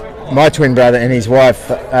Donna my twin brother and his wife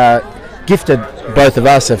gifted both of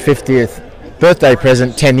us a 50th birthday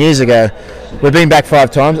present 10 years ago. We've been back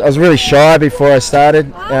 5 times. I was really shy before I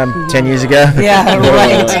started 10 years ago. Yeah,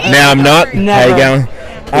 right. Now I'm not. Never. How you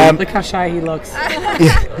going? Look how shy he looks.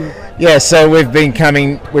 Yeah, so we've been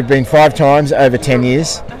 5 times over 10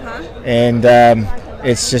 years, and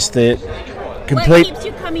it's just the complete. What keeps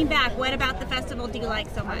you coming back? What about the festival do you like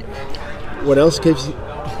so much?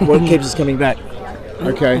 What keeps us coming back?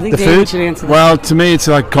 Okay, I think the David food. should answer that. Well, to me, it's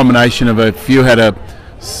like a combination of if you had a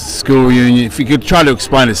school reunion, if you could try to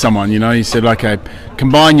explain it to someone, you said, okay,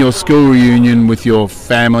 combine your school reunion with your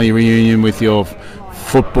family reunion, with your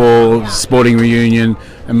football, sporting reunion,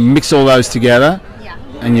 and mix all those together,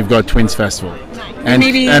 and you've got Twins Festival. And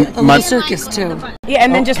maybe a little circus too. Yeah,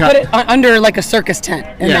 and then just put it under like a circus tent,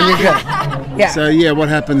 and then you're good. Yeah. So what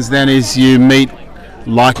happens then is you meet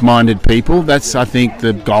like-minded people. That's, I think,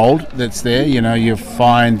 the gold that's there. You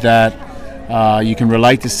find that you can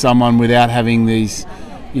relate to someone without having these,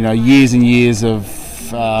 years and years of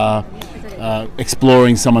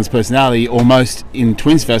exploring someone's personality. Almost in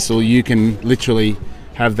Twins Festival, you can literally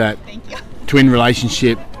have that twin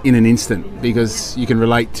relationship in an instant because you can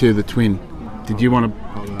relate to the twin. Did you want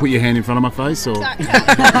to put your hand in front of my face, or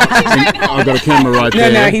I've got a camera right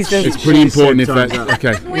there? No, he's just. It's pretty important if that.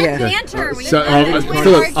 Okay. Banter. So,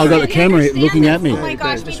 Philip, I've got the camera looking at me. Oh my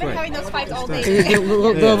gosh, we've been having those fights all day.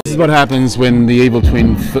 This is what happens when the evil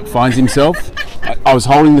twin finds himself. I was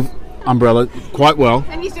holding the umbrella quite well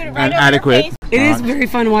and adequate. It is very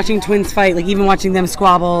fun watching twins fight, like even watching them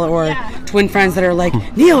squabble, or twin friends that are like,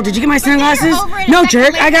 Neil, did you get my sunglasses? No,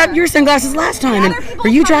 jerk, I got your sunglasses last time. And were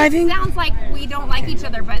you driving? It sounds like we don't like each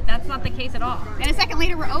other, but that's not the case at all. And a second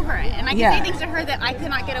later, we're over it. And I can say things to her that I could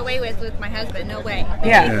not get away with my husband. No way.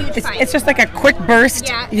 It's just like a quick burst,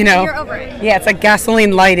 you're over it. Yeah, it's like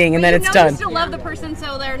gasoline lighting, and then it's done. You still love the person,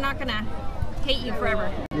 so they're not going to hate you forever.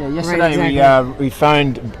 Yeah, yesterday we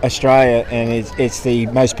phoned Australia, and it's the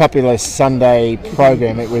most popular Sunday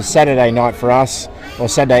program. It was Saturday night for us, or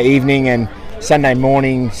Saturday evening, and Sunday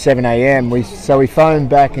morning 7 a.m. We phoned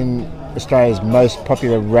back in Australia's most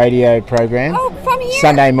popular radio program. Oh, from here.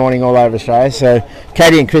 Sunday morning all over Australia. So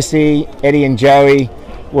Katie and Christy, Eddie and Joey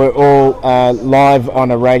were all live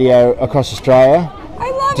on a radio across Australia.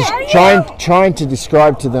 I love just it. Trying to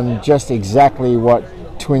describe to them just exactly what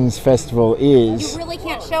Twins Festival is. You really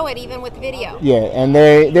can't show it even with video. Yeah, and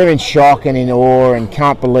they're in shock and in awe and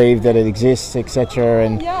can't believe that it exists, etc.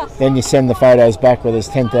 And then you send the photos back where there's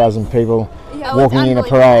 10,000 people walking in a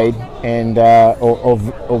parade and or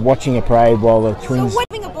watching a parade while the Twins. So we're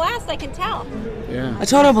having a blast, I can tell. Yeah. A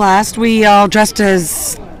total blast. We all dressed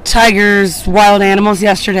as tigers, wild animals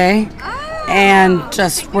yesterday, and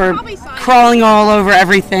just were crawling all over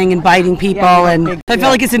everything and biting people, and I feel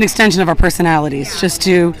like it's an extension of our personalities, just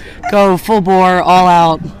to go full bore, all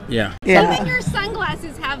out. Yeah. Even your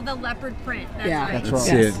sunglasses have the leopard print. That's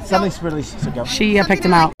That's right. right. Something's really. She picked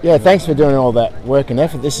them out. Yeah, thanks for doing all that work and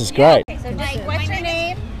effort. This is great. So Mike, what's your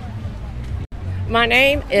name? My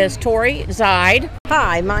name is Tori Zide.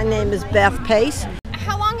 Hi, my name is Beth Pace.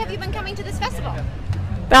 How long have you been coming to this festival?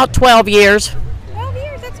 About 12 years. 12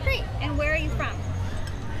 years, that's great. And where are you from?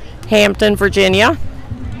 Hampton, Virginia.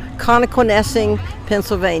 Connoquenessing,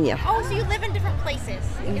 Pennsylvania. Oh, so you live in different places.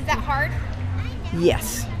 Is that hard?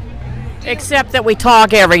 Yes. Except that we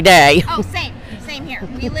talk every day. Oh, same here.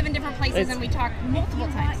 We live in different places and we talk multiple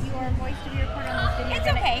times. You want your voice to be recorded on this video? It's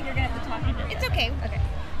okay. You're gonna have to talk. It's okay. Okay.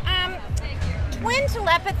 Twin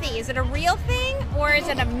telepathy, is it a real thing or is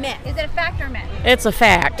it a myth? Is it a fact or a myth? It's a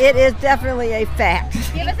fact. It is definitely a fact.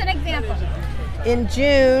 Give us an example. In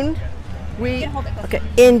June,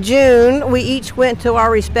 we each went to our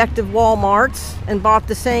respective Walmarts and bought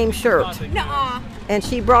the same shirt. Nuh-uh. And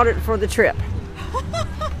she brought it for the trip.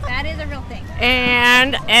 That is a real thing.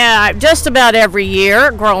 And just about every year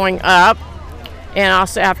growing up, and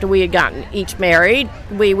also after we had gotten each married,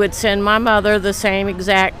 we would send my mother the same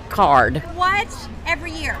exact card. What?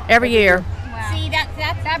 Every year? Every year. Wow. See, that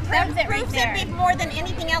proves it right there. More than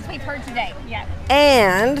anything else we've heard today. Yeah.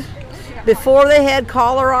 And before they had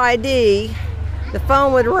caller ID, the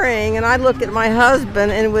phone would ring and I'd look at my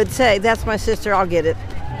husband and would say, "That's my sister, I'll get it."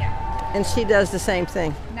 Yeah. And she does the same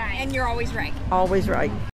thing. Nice. And you're always right. Always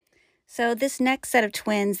right. So this next set of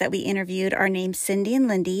twins that we interviewed are named Cindy and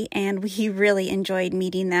Lindy, and we really enjoyed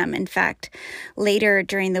meeting them. In fact, later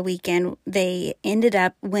during the weekend, they ended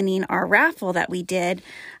up winning our raffle that we did.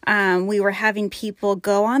 We were having people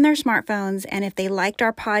go on their smartphones, and if they liked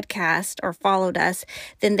our podcast or followed us,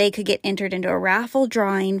 then they could get entered into a raffle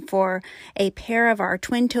drawing for a pair of our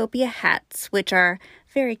Twintopia hats, which are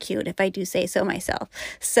Very cute, if I do say so myself.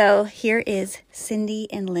 So here is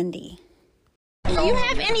Cindy and Lindy. Do you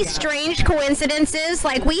have any strange coincidences?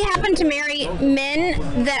 Like, we happened to marry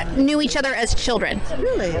men that knew each other as children.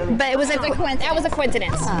 Really? But it was that was a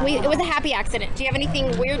coincidence. It was a happy accident. Do you have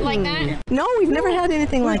anything weird like that? No, we've never had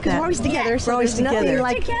anything like that. We're always together. So we're always together.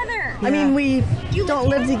 Together. I mean, we don't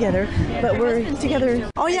live together, but we're together.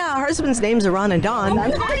 Oh yeah, our husband's names are Ron and Don. Are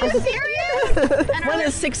you serious? One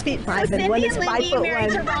is 6'5" So and one is Cindy and Lindy 5'1".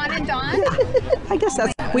 married to Ron and Don? I guess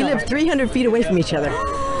that's. We live 300 feet away from each other.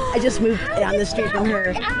 I just moved down the street from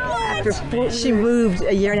her. She moved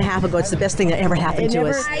a year and a half ago. It's the best thing that ever happened to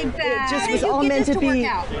us. I bet. It just was all meant to be.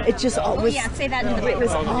 It just all was. Yeah, say that in the It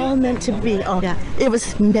was all meant to be. Oh yeah, it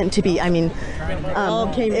was meant to be. I mean,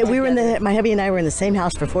 we were my hubby and I were in the same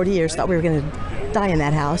house for 40 years. Thought we were going to die in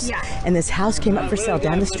that house. Yeah. And this house came up for sale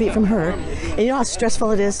down the street from her. And you know how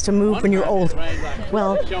stressful it is to move when you're old.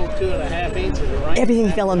 Well,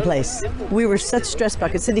 everything fell in place. We were such stress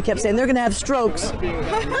buckets. Cindy kept saying they're going to have strokes. And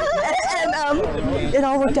it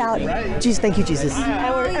all worked out. Jeez, thank you, Jesus.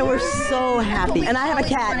 And we're so happy. And I have a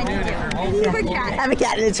cat. You have a cat. I have a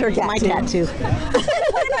cat, and it's her cat. My cat too.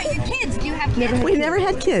 What about your kids? Do you have kids? We never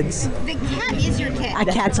had kids. The cat is your kid. A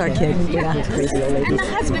cat's our kid. Yeah. And the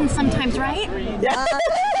husband sometimes, right? Yeah.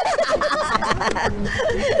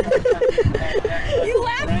 You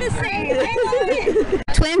laugh the same. I love it.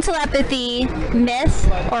 Twin telepathy, myth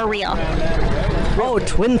or real? Oh,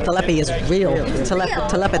 twin telepathy is real.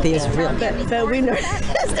 Telepathy is real. But we know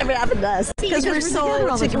that's never happened to us because we're so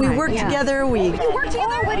we work together. We work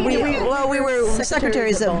together. What do you do? Well, we were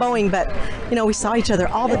secretaries at Boeing, but you know we saw each other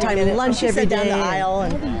all the time and lunch every day. Down the aisle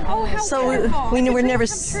and so we were never.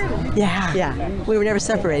 Yeah. We were never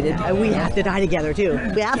separated. We have to die together too.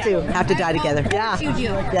 We have to die together. Yeah. You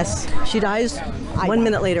do. Yes. She dies. 1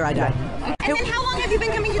 minute later, I die. And then how long have you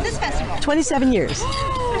been coming to this festival? 27 years.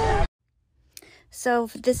 So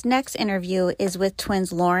this next interview is with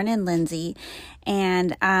twins Lauren and Lindsay,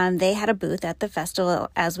 and they had a booth at the festival,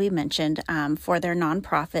 as we mentioned, for their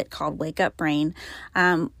nonprofit called Wake Up Brain,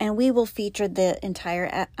 and we will feature the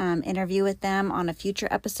entire interview with them on a future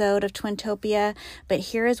episode of Twintopia, but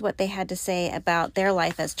here is what they had to say about their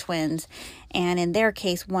life as twins. And in their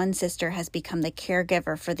case, one sister has become the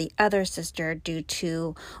caregiver for the other sister due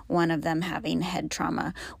to one of them having head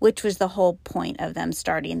trauma, which was the whole point of them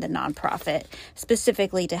starting the nonprofit,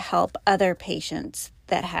 specifically to help other patients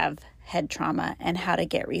that have head trauma and how to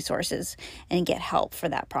get resources and get help for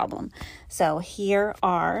that problem. So here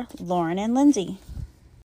are Lauren and Lindsay.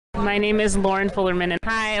 My name is Lauren Fullerman, and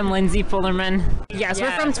hi, I'm Lindsay Fullerman. Yes,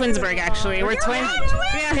 we're from Twinsburg, actually. We're twins.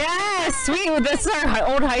 Yes, this is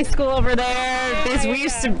our old high school over there. We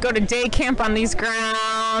used to go to day camp on these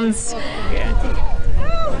grounds.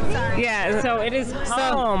 Yeah, so it is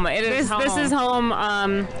home. This is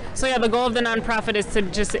home. So yeah, the goal of the nonprofit is to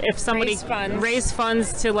just, if somebody raise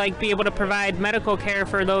funds to like be able to provide medical care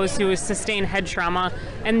for those who sustain head trauma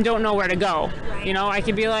and don't know where to go. You know, I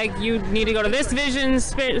could be like, you need to go to this vision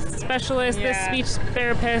specialist, this speech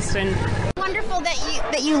therapist, and wonderful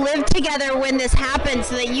that you lived together when this happened,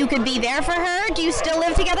 so that you could be there for her. Do you still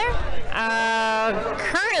live together?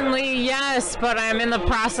 Currently, yes, but I'm in the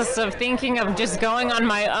process of thinking of just going on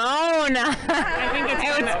my own. I think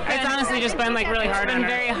it's honestly just been like really hard. It's been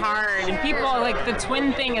very hard, and people like the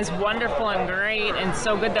twin thing is wonderful and great, and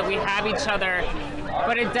so good that we have each other.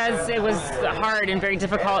 But it was hard and very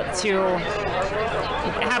difficult to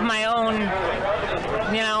have my own,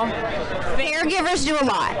 you know. Caregivers do a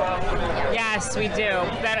lot. Yes, we do.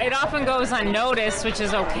 That it often goes unnoticed, which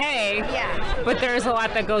is okay. Yeah. But there's a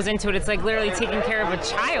lot that goes into it. It's like literally taking care of a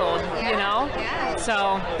child, you know? Yeah.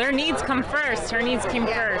 So their needs come first. Her needs came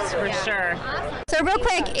first, for sure. So real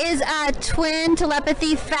quick, is twin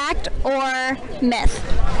telepathy fact or myth?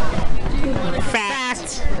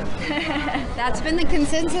 Fact. That's been the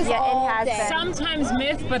consensus all day. Sometimes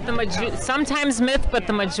myth, but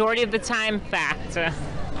the majority of the time fact.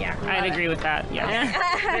 Yeah, I'd agree with that. Yeah.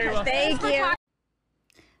 Thank you.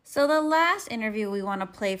 So the last interview we want to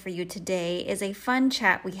play for you today is a fun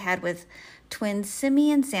chat we had with twins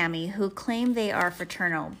Simi and Sammy, who claim they are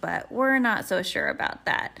fraternal, but we're not so sure about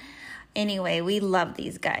that. Anyway, we love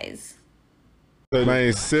these guys. My name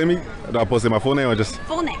is Sammy. Do I post my full name or just?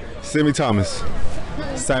 Full name. Sammy Thomas.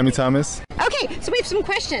 Sammy Thomas. Okay, so we have some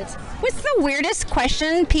questions. What's the weirdest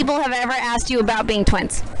question people have ever asked you about being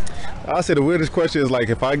twins? I'll say the weirdest question is like,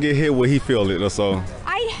 if I get hit, will he feel it or so?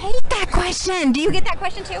 I hate that question. question. Do you get that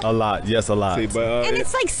question too? A lot, yes, a lot. See, but, And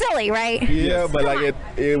it's like silly, right? Yeah, but like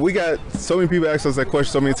we got so many people ask us that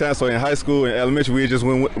question so many times. So in high school and elementary, we just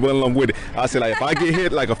went along with it. I said like, if I get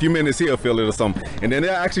hit like a few minutes, he'll feel it or something. And then they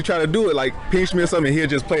actually try to do it, like pinch me or something. He'll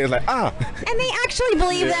just play. It's like And they actually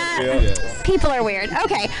believe that. Yeah. People are weird.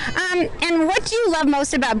 Okay. And what do you love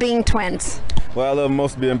most about being twins? What I love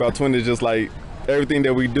most being about twins is just like everything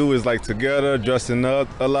that we do is like together, dressing up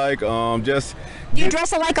alike. Just. Do you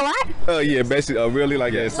dress alike a lot? Yeah, basically, really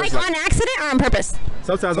like. Yeah, like on accident or on purpose?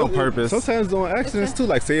 Sometimes on purpose. Sometimes on accidents too.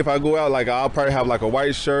 Like say if I go out, like I'll probably have like a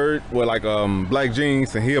white shirt with like black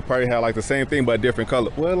jeans, and he'll probably have like the same thing but a different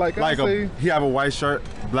color. Well, he have a white shirt,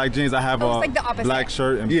 black jeans. I have it's like the opposite. Black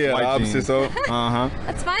shirt and yeah, white the opposite. jeans. So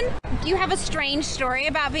That's fun. Do you have a strange story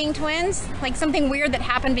about being twins? Like something weird that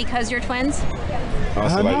happened because you're twins?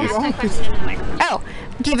 Oh,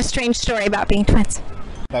 do you have a strange story about being twins?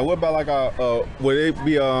 Like what about like would it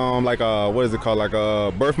be like what is it called, like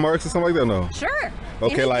birthmarks or something like that? No. Sure.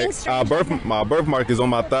 Okay, like my birthmark is on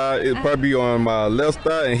my thigh. It'd probably be on my left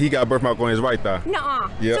thigh, and he got a birthmark on his right thigh. Nuh-uh.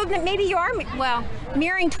 Yep. So maybe you are. Well,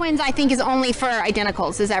 mirroring twins, I think, is only for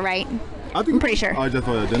identicals. Is that right? I'm pretty sure. Just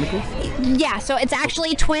for identicals? Yeah, so it's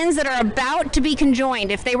actually twins that are about to be conjoined.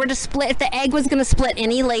 If they were to split, if the egg was going to split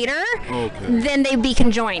any later, then they'd be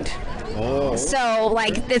conjoined. Oh. So,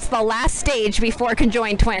 like, it's the last stage before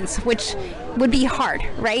conjoined twins, which would be hard,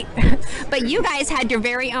 right? But you guys had your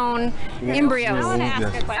very own embryos. I want to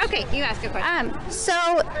ask a question. Okay, you ask a question.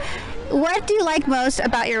 So, what do you like most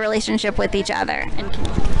about your relationship with each other?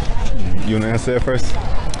 You want to answer it first?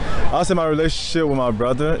 I'll say my relationship with my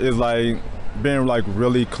brother is like being like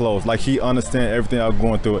really close. Like he understands everything I'm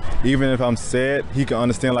going through. Even if I'm sad, he can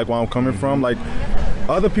understand like where I'm coming from. Like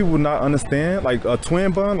other people would not understand. Like a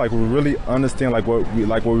twin bond, like we really understand like where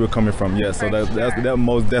we're coming from. Yeah, so that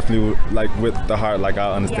most definitely like with the heart. Like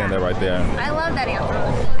I understand that right there. I love that answer.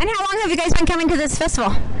 And how long have you guys been coming to this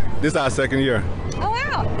festival? This is our second year. Oh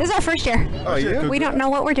wow, this is our first year. Oh yeah. We don't know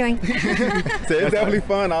what we're doing. So it's definitely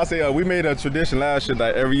fun. I'll say we made a tradition last year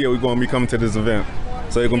that every year we're going to be coming to this event.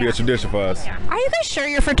 So it's going to be a tradition for us. Are you guys sure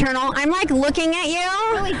you're fraternal? I'm like looking at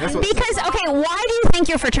you. Because, okay, why do you think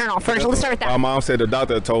you're fraternal? First, let's start with that. My mom said the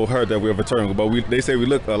doctor told her that we're fraternal, but they say we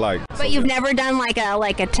look alike. But you've never done like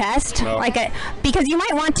a test? No. Because you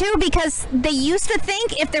might want to, because they used to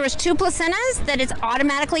think if there was two placentas that it's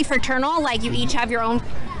automatically fraternal, like you each have your own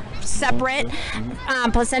separate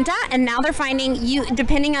placenta, and now they're finding you,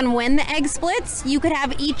 depending on when the egg splits, you could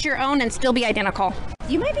have each your own and still be identical.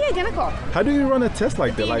 You might be identical. How do you run a test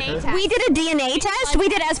like that? We did a DNA test. We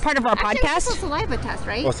did it as part of our podcast. It was a saliva test,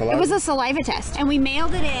 right? Oh, saliva? It was a saliva test. And we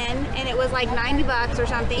mailed it in, and it was like $90 or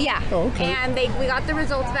something. Yeah. Oh, okay. And we got the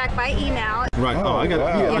results back by email. Right. Oh, I got.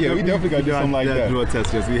 Wow. Yeah, we definitely got to do something like that. Do a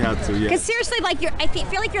test, yes, we had to. Yeah. Because seriously, like I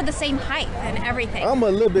feel like you're the same height and everything. I'm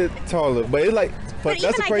a little bit taller, but it's like. But that's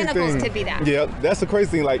even the crazy identicals thing. could be that. Yeah, that's the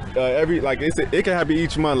crazy thing. Like it can happen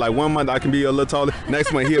each month. Like 1 month I can be a little taller.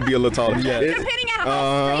 Next month he'll be a little taller. Yeah. Depending on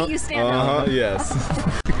how straight you stand up. Yes.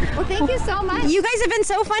 Well, thank you so much. You guys have been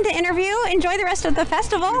so fun to interview. Enjoy the rest of the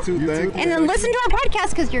festival. You too, thank you. And then listen to our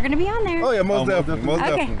podcast because you're going to be on there. Oh yeah, most definitely. Most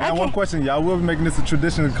definitely. And one question, y'all will be making this a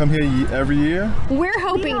tradition to come here every year? We're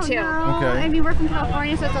hoping to. Okay. I mean, we're from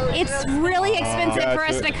California, so it's really expensive for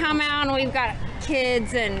us to come out, and we've got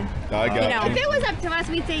kids and if it was up to us,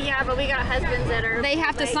 we'd say yeah, but we got husbands that are they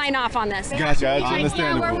have to sign off on this. Gotcha, yeah,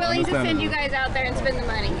 understandable. we're willing to send you guys out there and spend the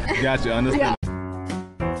money. Gotcha, understand.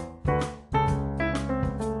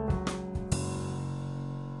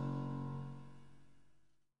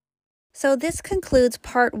 So this concludes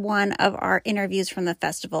part 1 of our interviews from the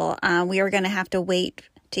festival. We are going to have to wait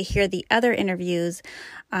to hear the other interviews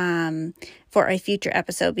for a future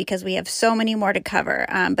episode because we have so many more to cover.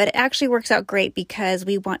 But it actually works out great because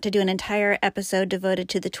we want to do an entire episode devoted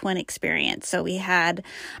to the twin experience. So we had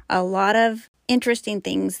a lot of interesting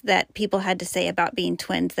things that people had to say about being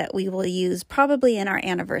twins that we will use probably in our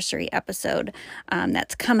anniversary episode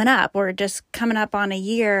that's coming up. We're just coming up on a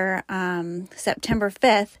year, September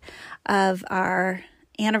 5th, of our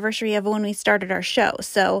anniversary of when we started our show.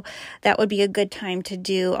 So that would be a good time to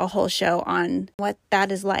do a whole show on what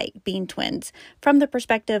that is like being twins from the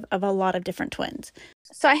perspective of a lot of different twins.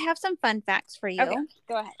 So I have some fun facts for you. Okay,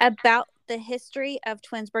 go ahead. About the history of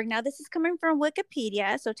Twinsburg. Now, this is coming from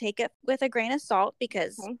Wikipedia, so take it with a grain of salt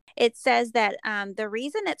because it says that the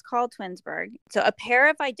reason it's called Twinsburg, so a pair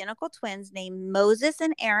of identical twins named Moses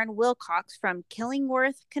and Aaron Wilcox from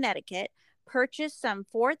Killingworth, Connecticut, purchased some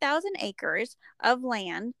 4,000 acres of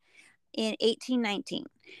land in 1819.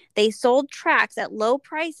 They sold tracts at low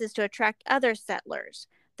prices to attract other settlers.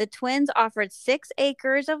 The twins offered 6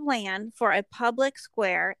 acres of land for a public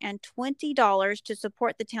square and $20 to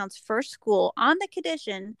support the town's first school on the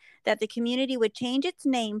condition that the community would change its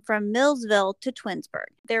name from Millsville to Twinsburg.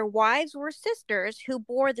 Their wives were sisters who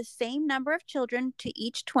bore the same number of children to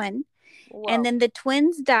each twin. Whoa. And then the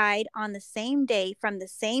twins died on the same day from the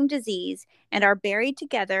same disease and are buried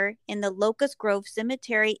together in the Locust Grove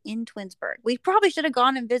Cemetery in Twinsburg. We probably should have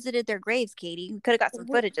gone and visited their graves, Katie. We could have got some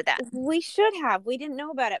footage of that. We should have. We didn't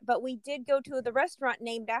know about it, but we did go to the restaurant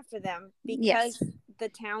named after them because the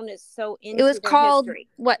town is so into it was their called history.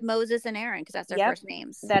 Moses and Aaron, because that's their first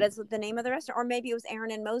names. That is the name of the restaurant, or maybe it was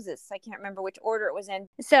Aaron and Moses. I can't remember which order it was in.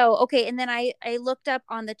 So, okay, and then I looked up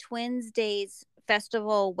on the Twins Days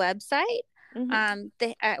Festival website.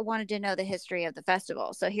 I wanted to know the history of the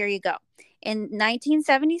festival. So here you go. In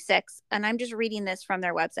 1976, and I'm just reading this from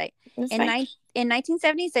their website. In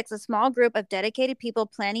 1976, a small group of dedicated people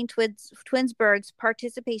planning Twinsburg's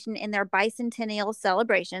participation in their bicentennial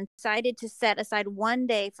celebration decided to set aside one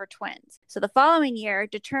day for twins. So the following year,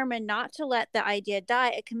 determined not to let the idea die,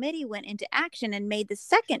 a committee went into action and made the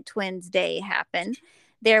second Twins Day happen.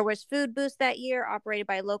 There was food booths that year operated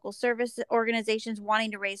by local service organizations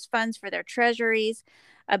wanting to raise funds for their treasuries,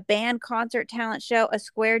 a band concert talent show, a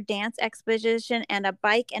square dance exposition, and a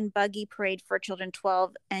bike and buggy parade for children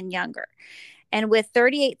 12 and younger. And with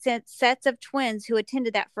 38 sets of twins who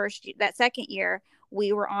attended that second year,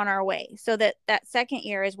 we were on our way. So that second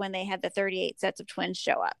year is when they had the 38 sets of twins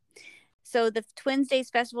show up. So the Twins Days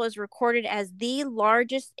Festival is recorded as the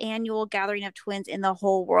largest annual gathering of twins in the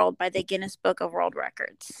whole world by the Guinness Book of World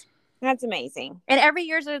Records. That's amazing. And every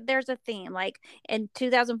year there's a theme. Like in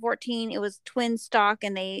 2014, it was twin stock,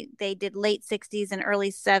 and they did late 60s and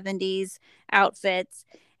early 70s outfits.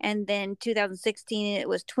 And then 2016, it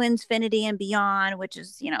was Twinsfinity and Beyond, which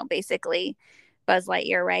is, basically Buzz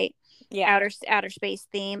Lightyear, right? Yeah. Outer space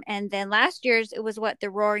theme. And then last year's, it was the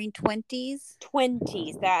Roaring Twenties.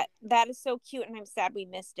 That is so cute, and I'm sad we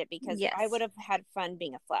missed it because I would have had fun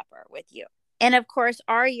being a flapper with you. And of course,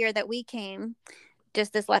 our year that we came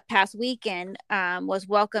just this past weekend was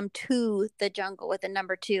Welcome to the Jungle with the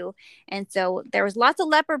number 2. And so there was lots of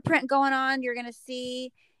leopard print going on. You're going to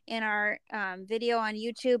see in our video on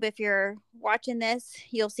YouTube. If you're watching this,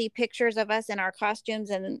 you'll see pictures of us in our costumes,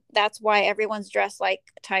 and that's why everyone's dressed like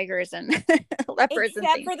tigers and leopards.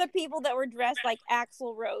 Except for the people that were dressed like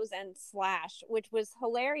Axl Rose and Slash, which was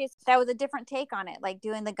hilarious. That was a different take on it, like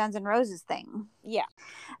doing the Guns N' Roses thing. Yeah.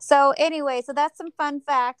 So anyway, so that's some fun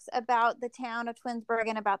facts about the town of Twinsburg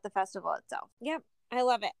and about the festival itself. Yep, I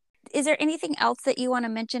love it. Is there anything else that you want to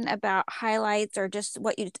mention about highlights or just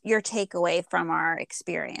what your takeaway from our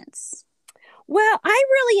experience? Well, I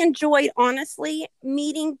really enjoyed, honestly,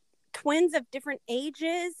 meeting twins of different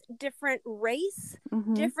ages, different race,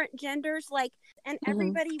 different genders, and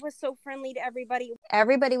everybody was so friendly to everybody.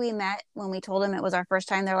 Everybody we met, when we told them it was our first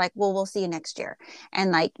time, they're like, well, we'll see you next year.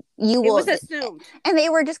 And it was assumed. And they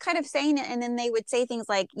were just kind of saying it. And then they would say things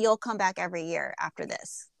like, you'll come back every year after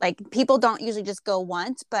this. Like, people don't usually just go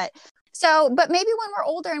once, but maybe when we're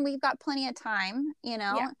older and we've got plenty of time,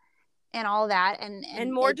 and all that,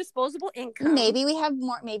 and more disposable income. Maybe we have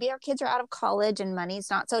more. Maybe our kids are out of college and money's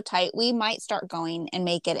not so tight. We might start going and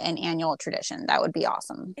make it an annual tradition. That would be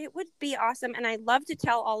awesome. It would be awesome, and I'd love to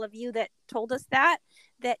tell all of you that told us that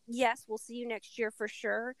yes, we'll see you next year for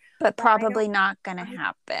sure. But probably not going to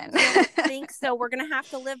happen. I don't think so. We're going to have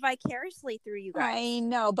to live vicariously through you guys. I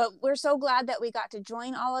know, but we're so glad that we got to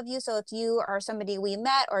join all of you. So if you are somebody we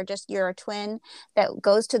met, or just you're a twin that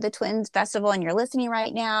goes to the Twins Festival and you're listening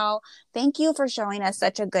right now, thank you for showing us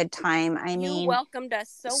such a good time. You welcomed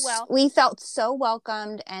us so well. We felt so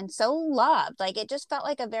welcomed and so loved. Like, it just felt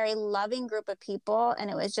like a very loving group of people.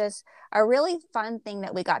 And it was just a really fun thing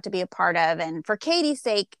that we got to be a part of. And for Katie's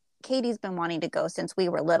sake, Katie's been wanting to go since we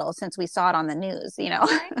were little, since we saw it on the news,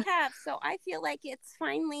 I have. So I feel like it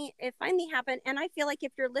finally happened. And I feel like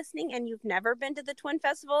if you're listening and you've never been to the Twin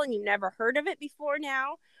Festival and you've never heard of it before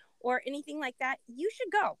now or anything like that, you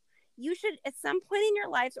should go. You should at some point in your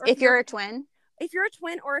lives. Or if you're a twin. If you're a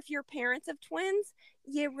twin, or if you're parents of twins,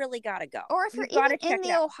 you really got to go. Or if you're even in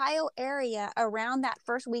the Ohio area around that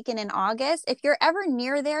first weekend in August, if you're ever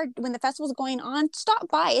near there when the festival's going on, stop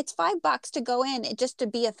by. It's $5 to go in just to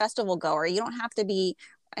be a festival goer. You don't have to be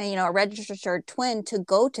a registered twin to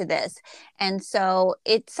go to this. And so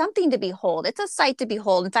it's something to behold. It's a sight to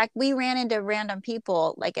behold. In fact, we ran into random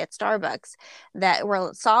people like at Starbucks that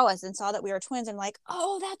saw us and saw that we were twins, and like,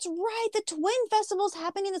 oh, that's right, the Twin Festival's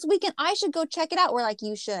happening this weekend. I should go check it out. We're like,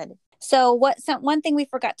 you should. So one thing we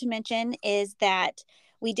forgot to mention is that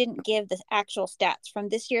we didn't give the actual stats from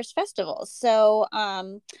this year's festival. So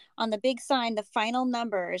on the big sign, the final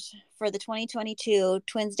numbers for the 2022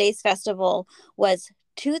 Twins Days Festival was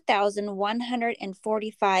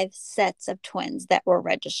 2,145 sets of twins that were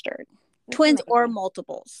registered. That's twins amazing. Or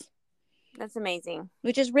multiples. That's amazing.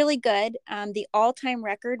 Which is really good. The all-time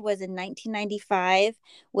record was in 1995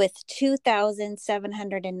 with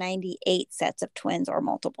 2,798 sets of twins or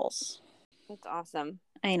multiples. That's awesome.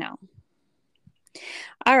 I know.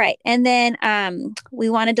 All right. And then we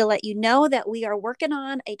wanted to let you know that we are working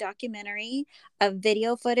on a documentary of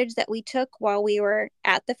video footage that we took while we were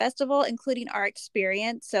at the festival, including our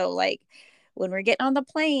experience. So like when we're getting on the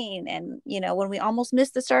plane and, you know, when we almost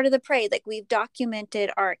missed the start of the parade, like we've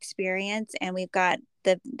documented our experience, and we've got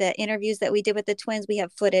the interviews that we did with the twins. We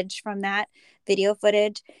have footage from that, video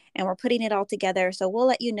footage, and we're putting it all together. So we'll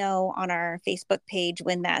let you know on our Facebook page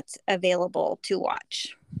when that's available to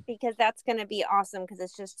watch. Because that's going to be awesome, because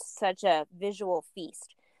it's just such a visual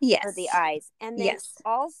feast for the eyes. And then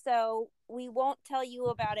also, we won't tell you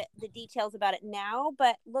about it, the details about it now,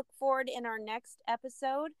 but look forward in our next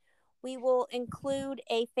episode. We will include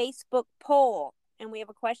a Facebook poll, and we have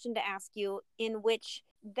a question to ask you in which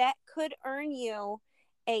that could earn you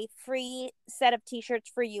a free set of t-shirts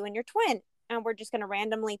for you and your twin. And we're just going to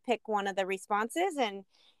randomly pick one of the responses and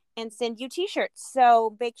send you t-shirts.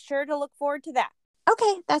 So make sure to look forward to that.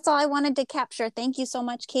 Okay, that's all I wanted to capture. Thank you so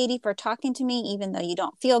much, Katie, for talking to me, even though you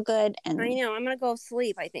don't feel good. And I know, I'm going to go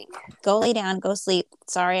sleep, I think. Go lay down, go sleep.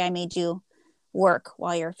 Sorry I made you work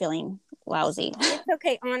while you're feeling lousy. It's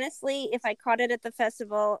okay. Honestly, if I caught it at the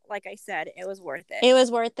festival, like I said, it was worth it. It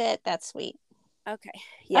was worth it. That's sweet. Okay.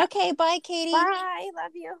 Yeah. Okay, bye, Katie. Bye.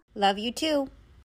 Love you. Love you too.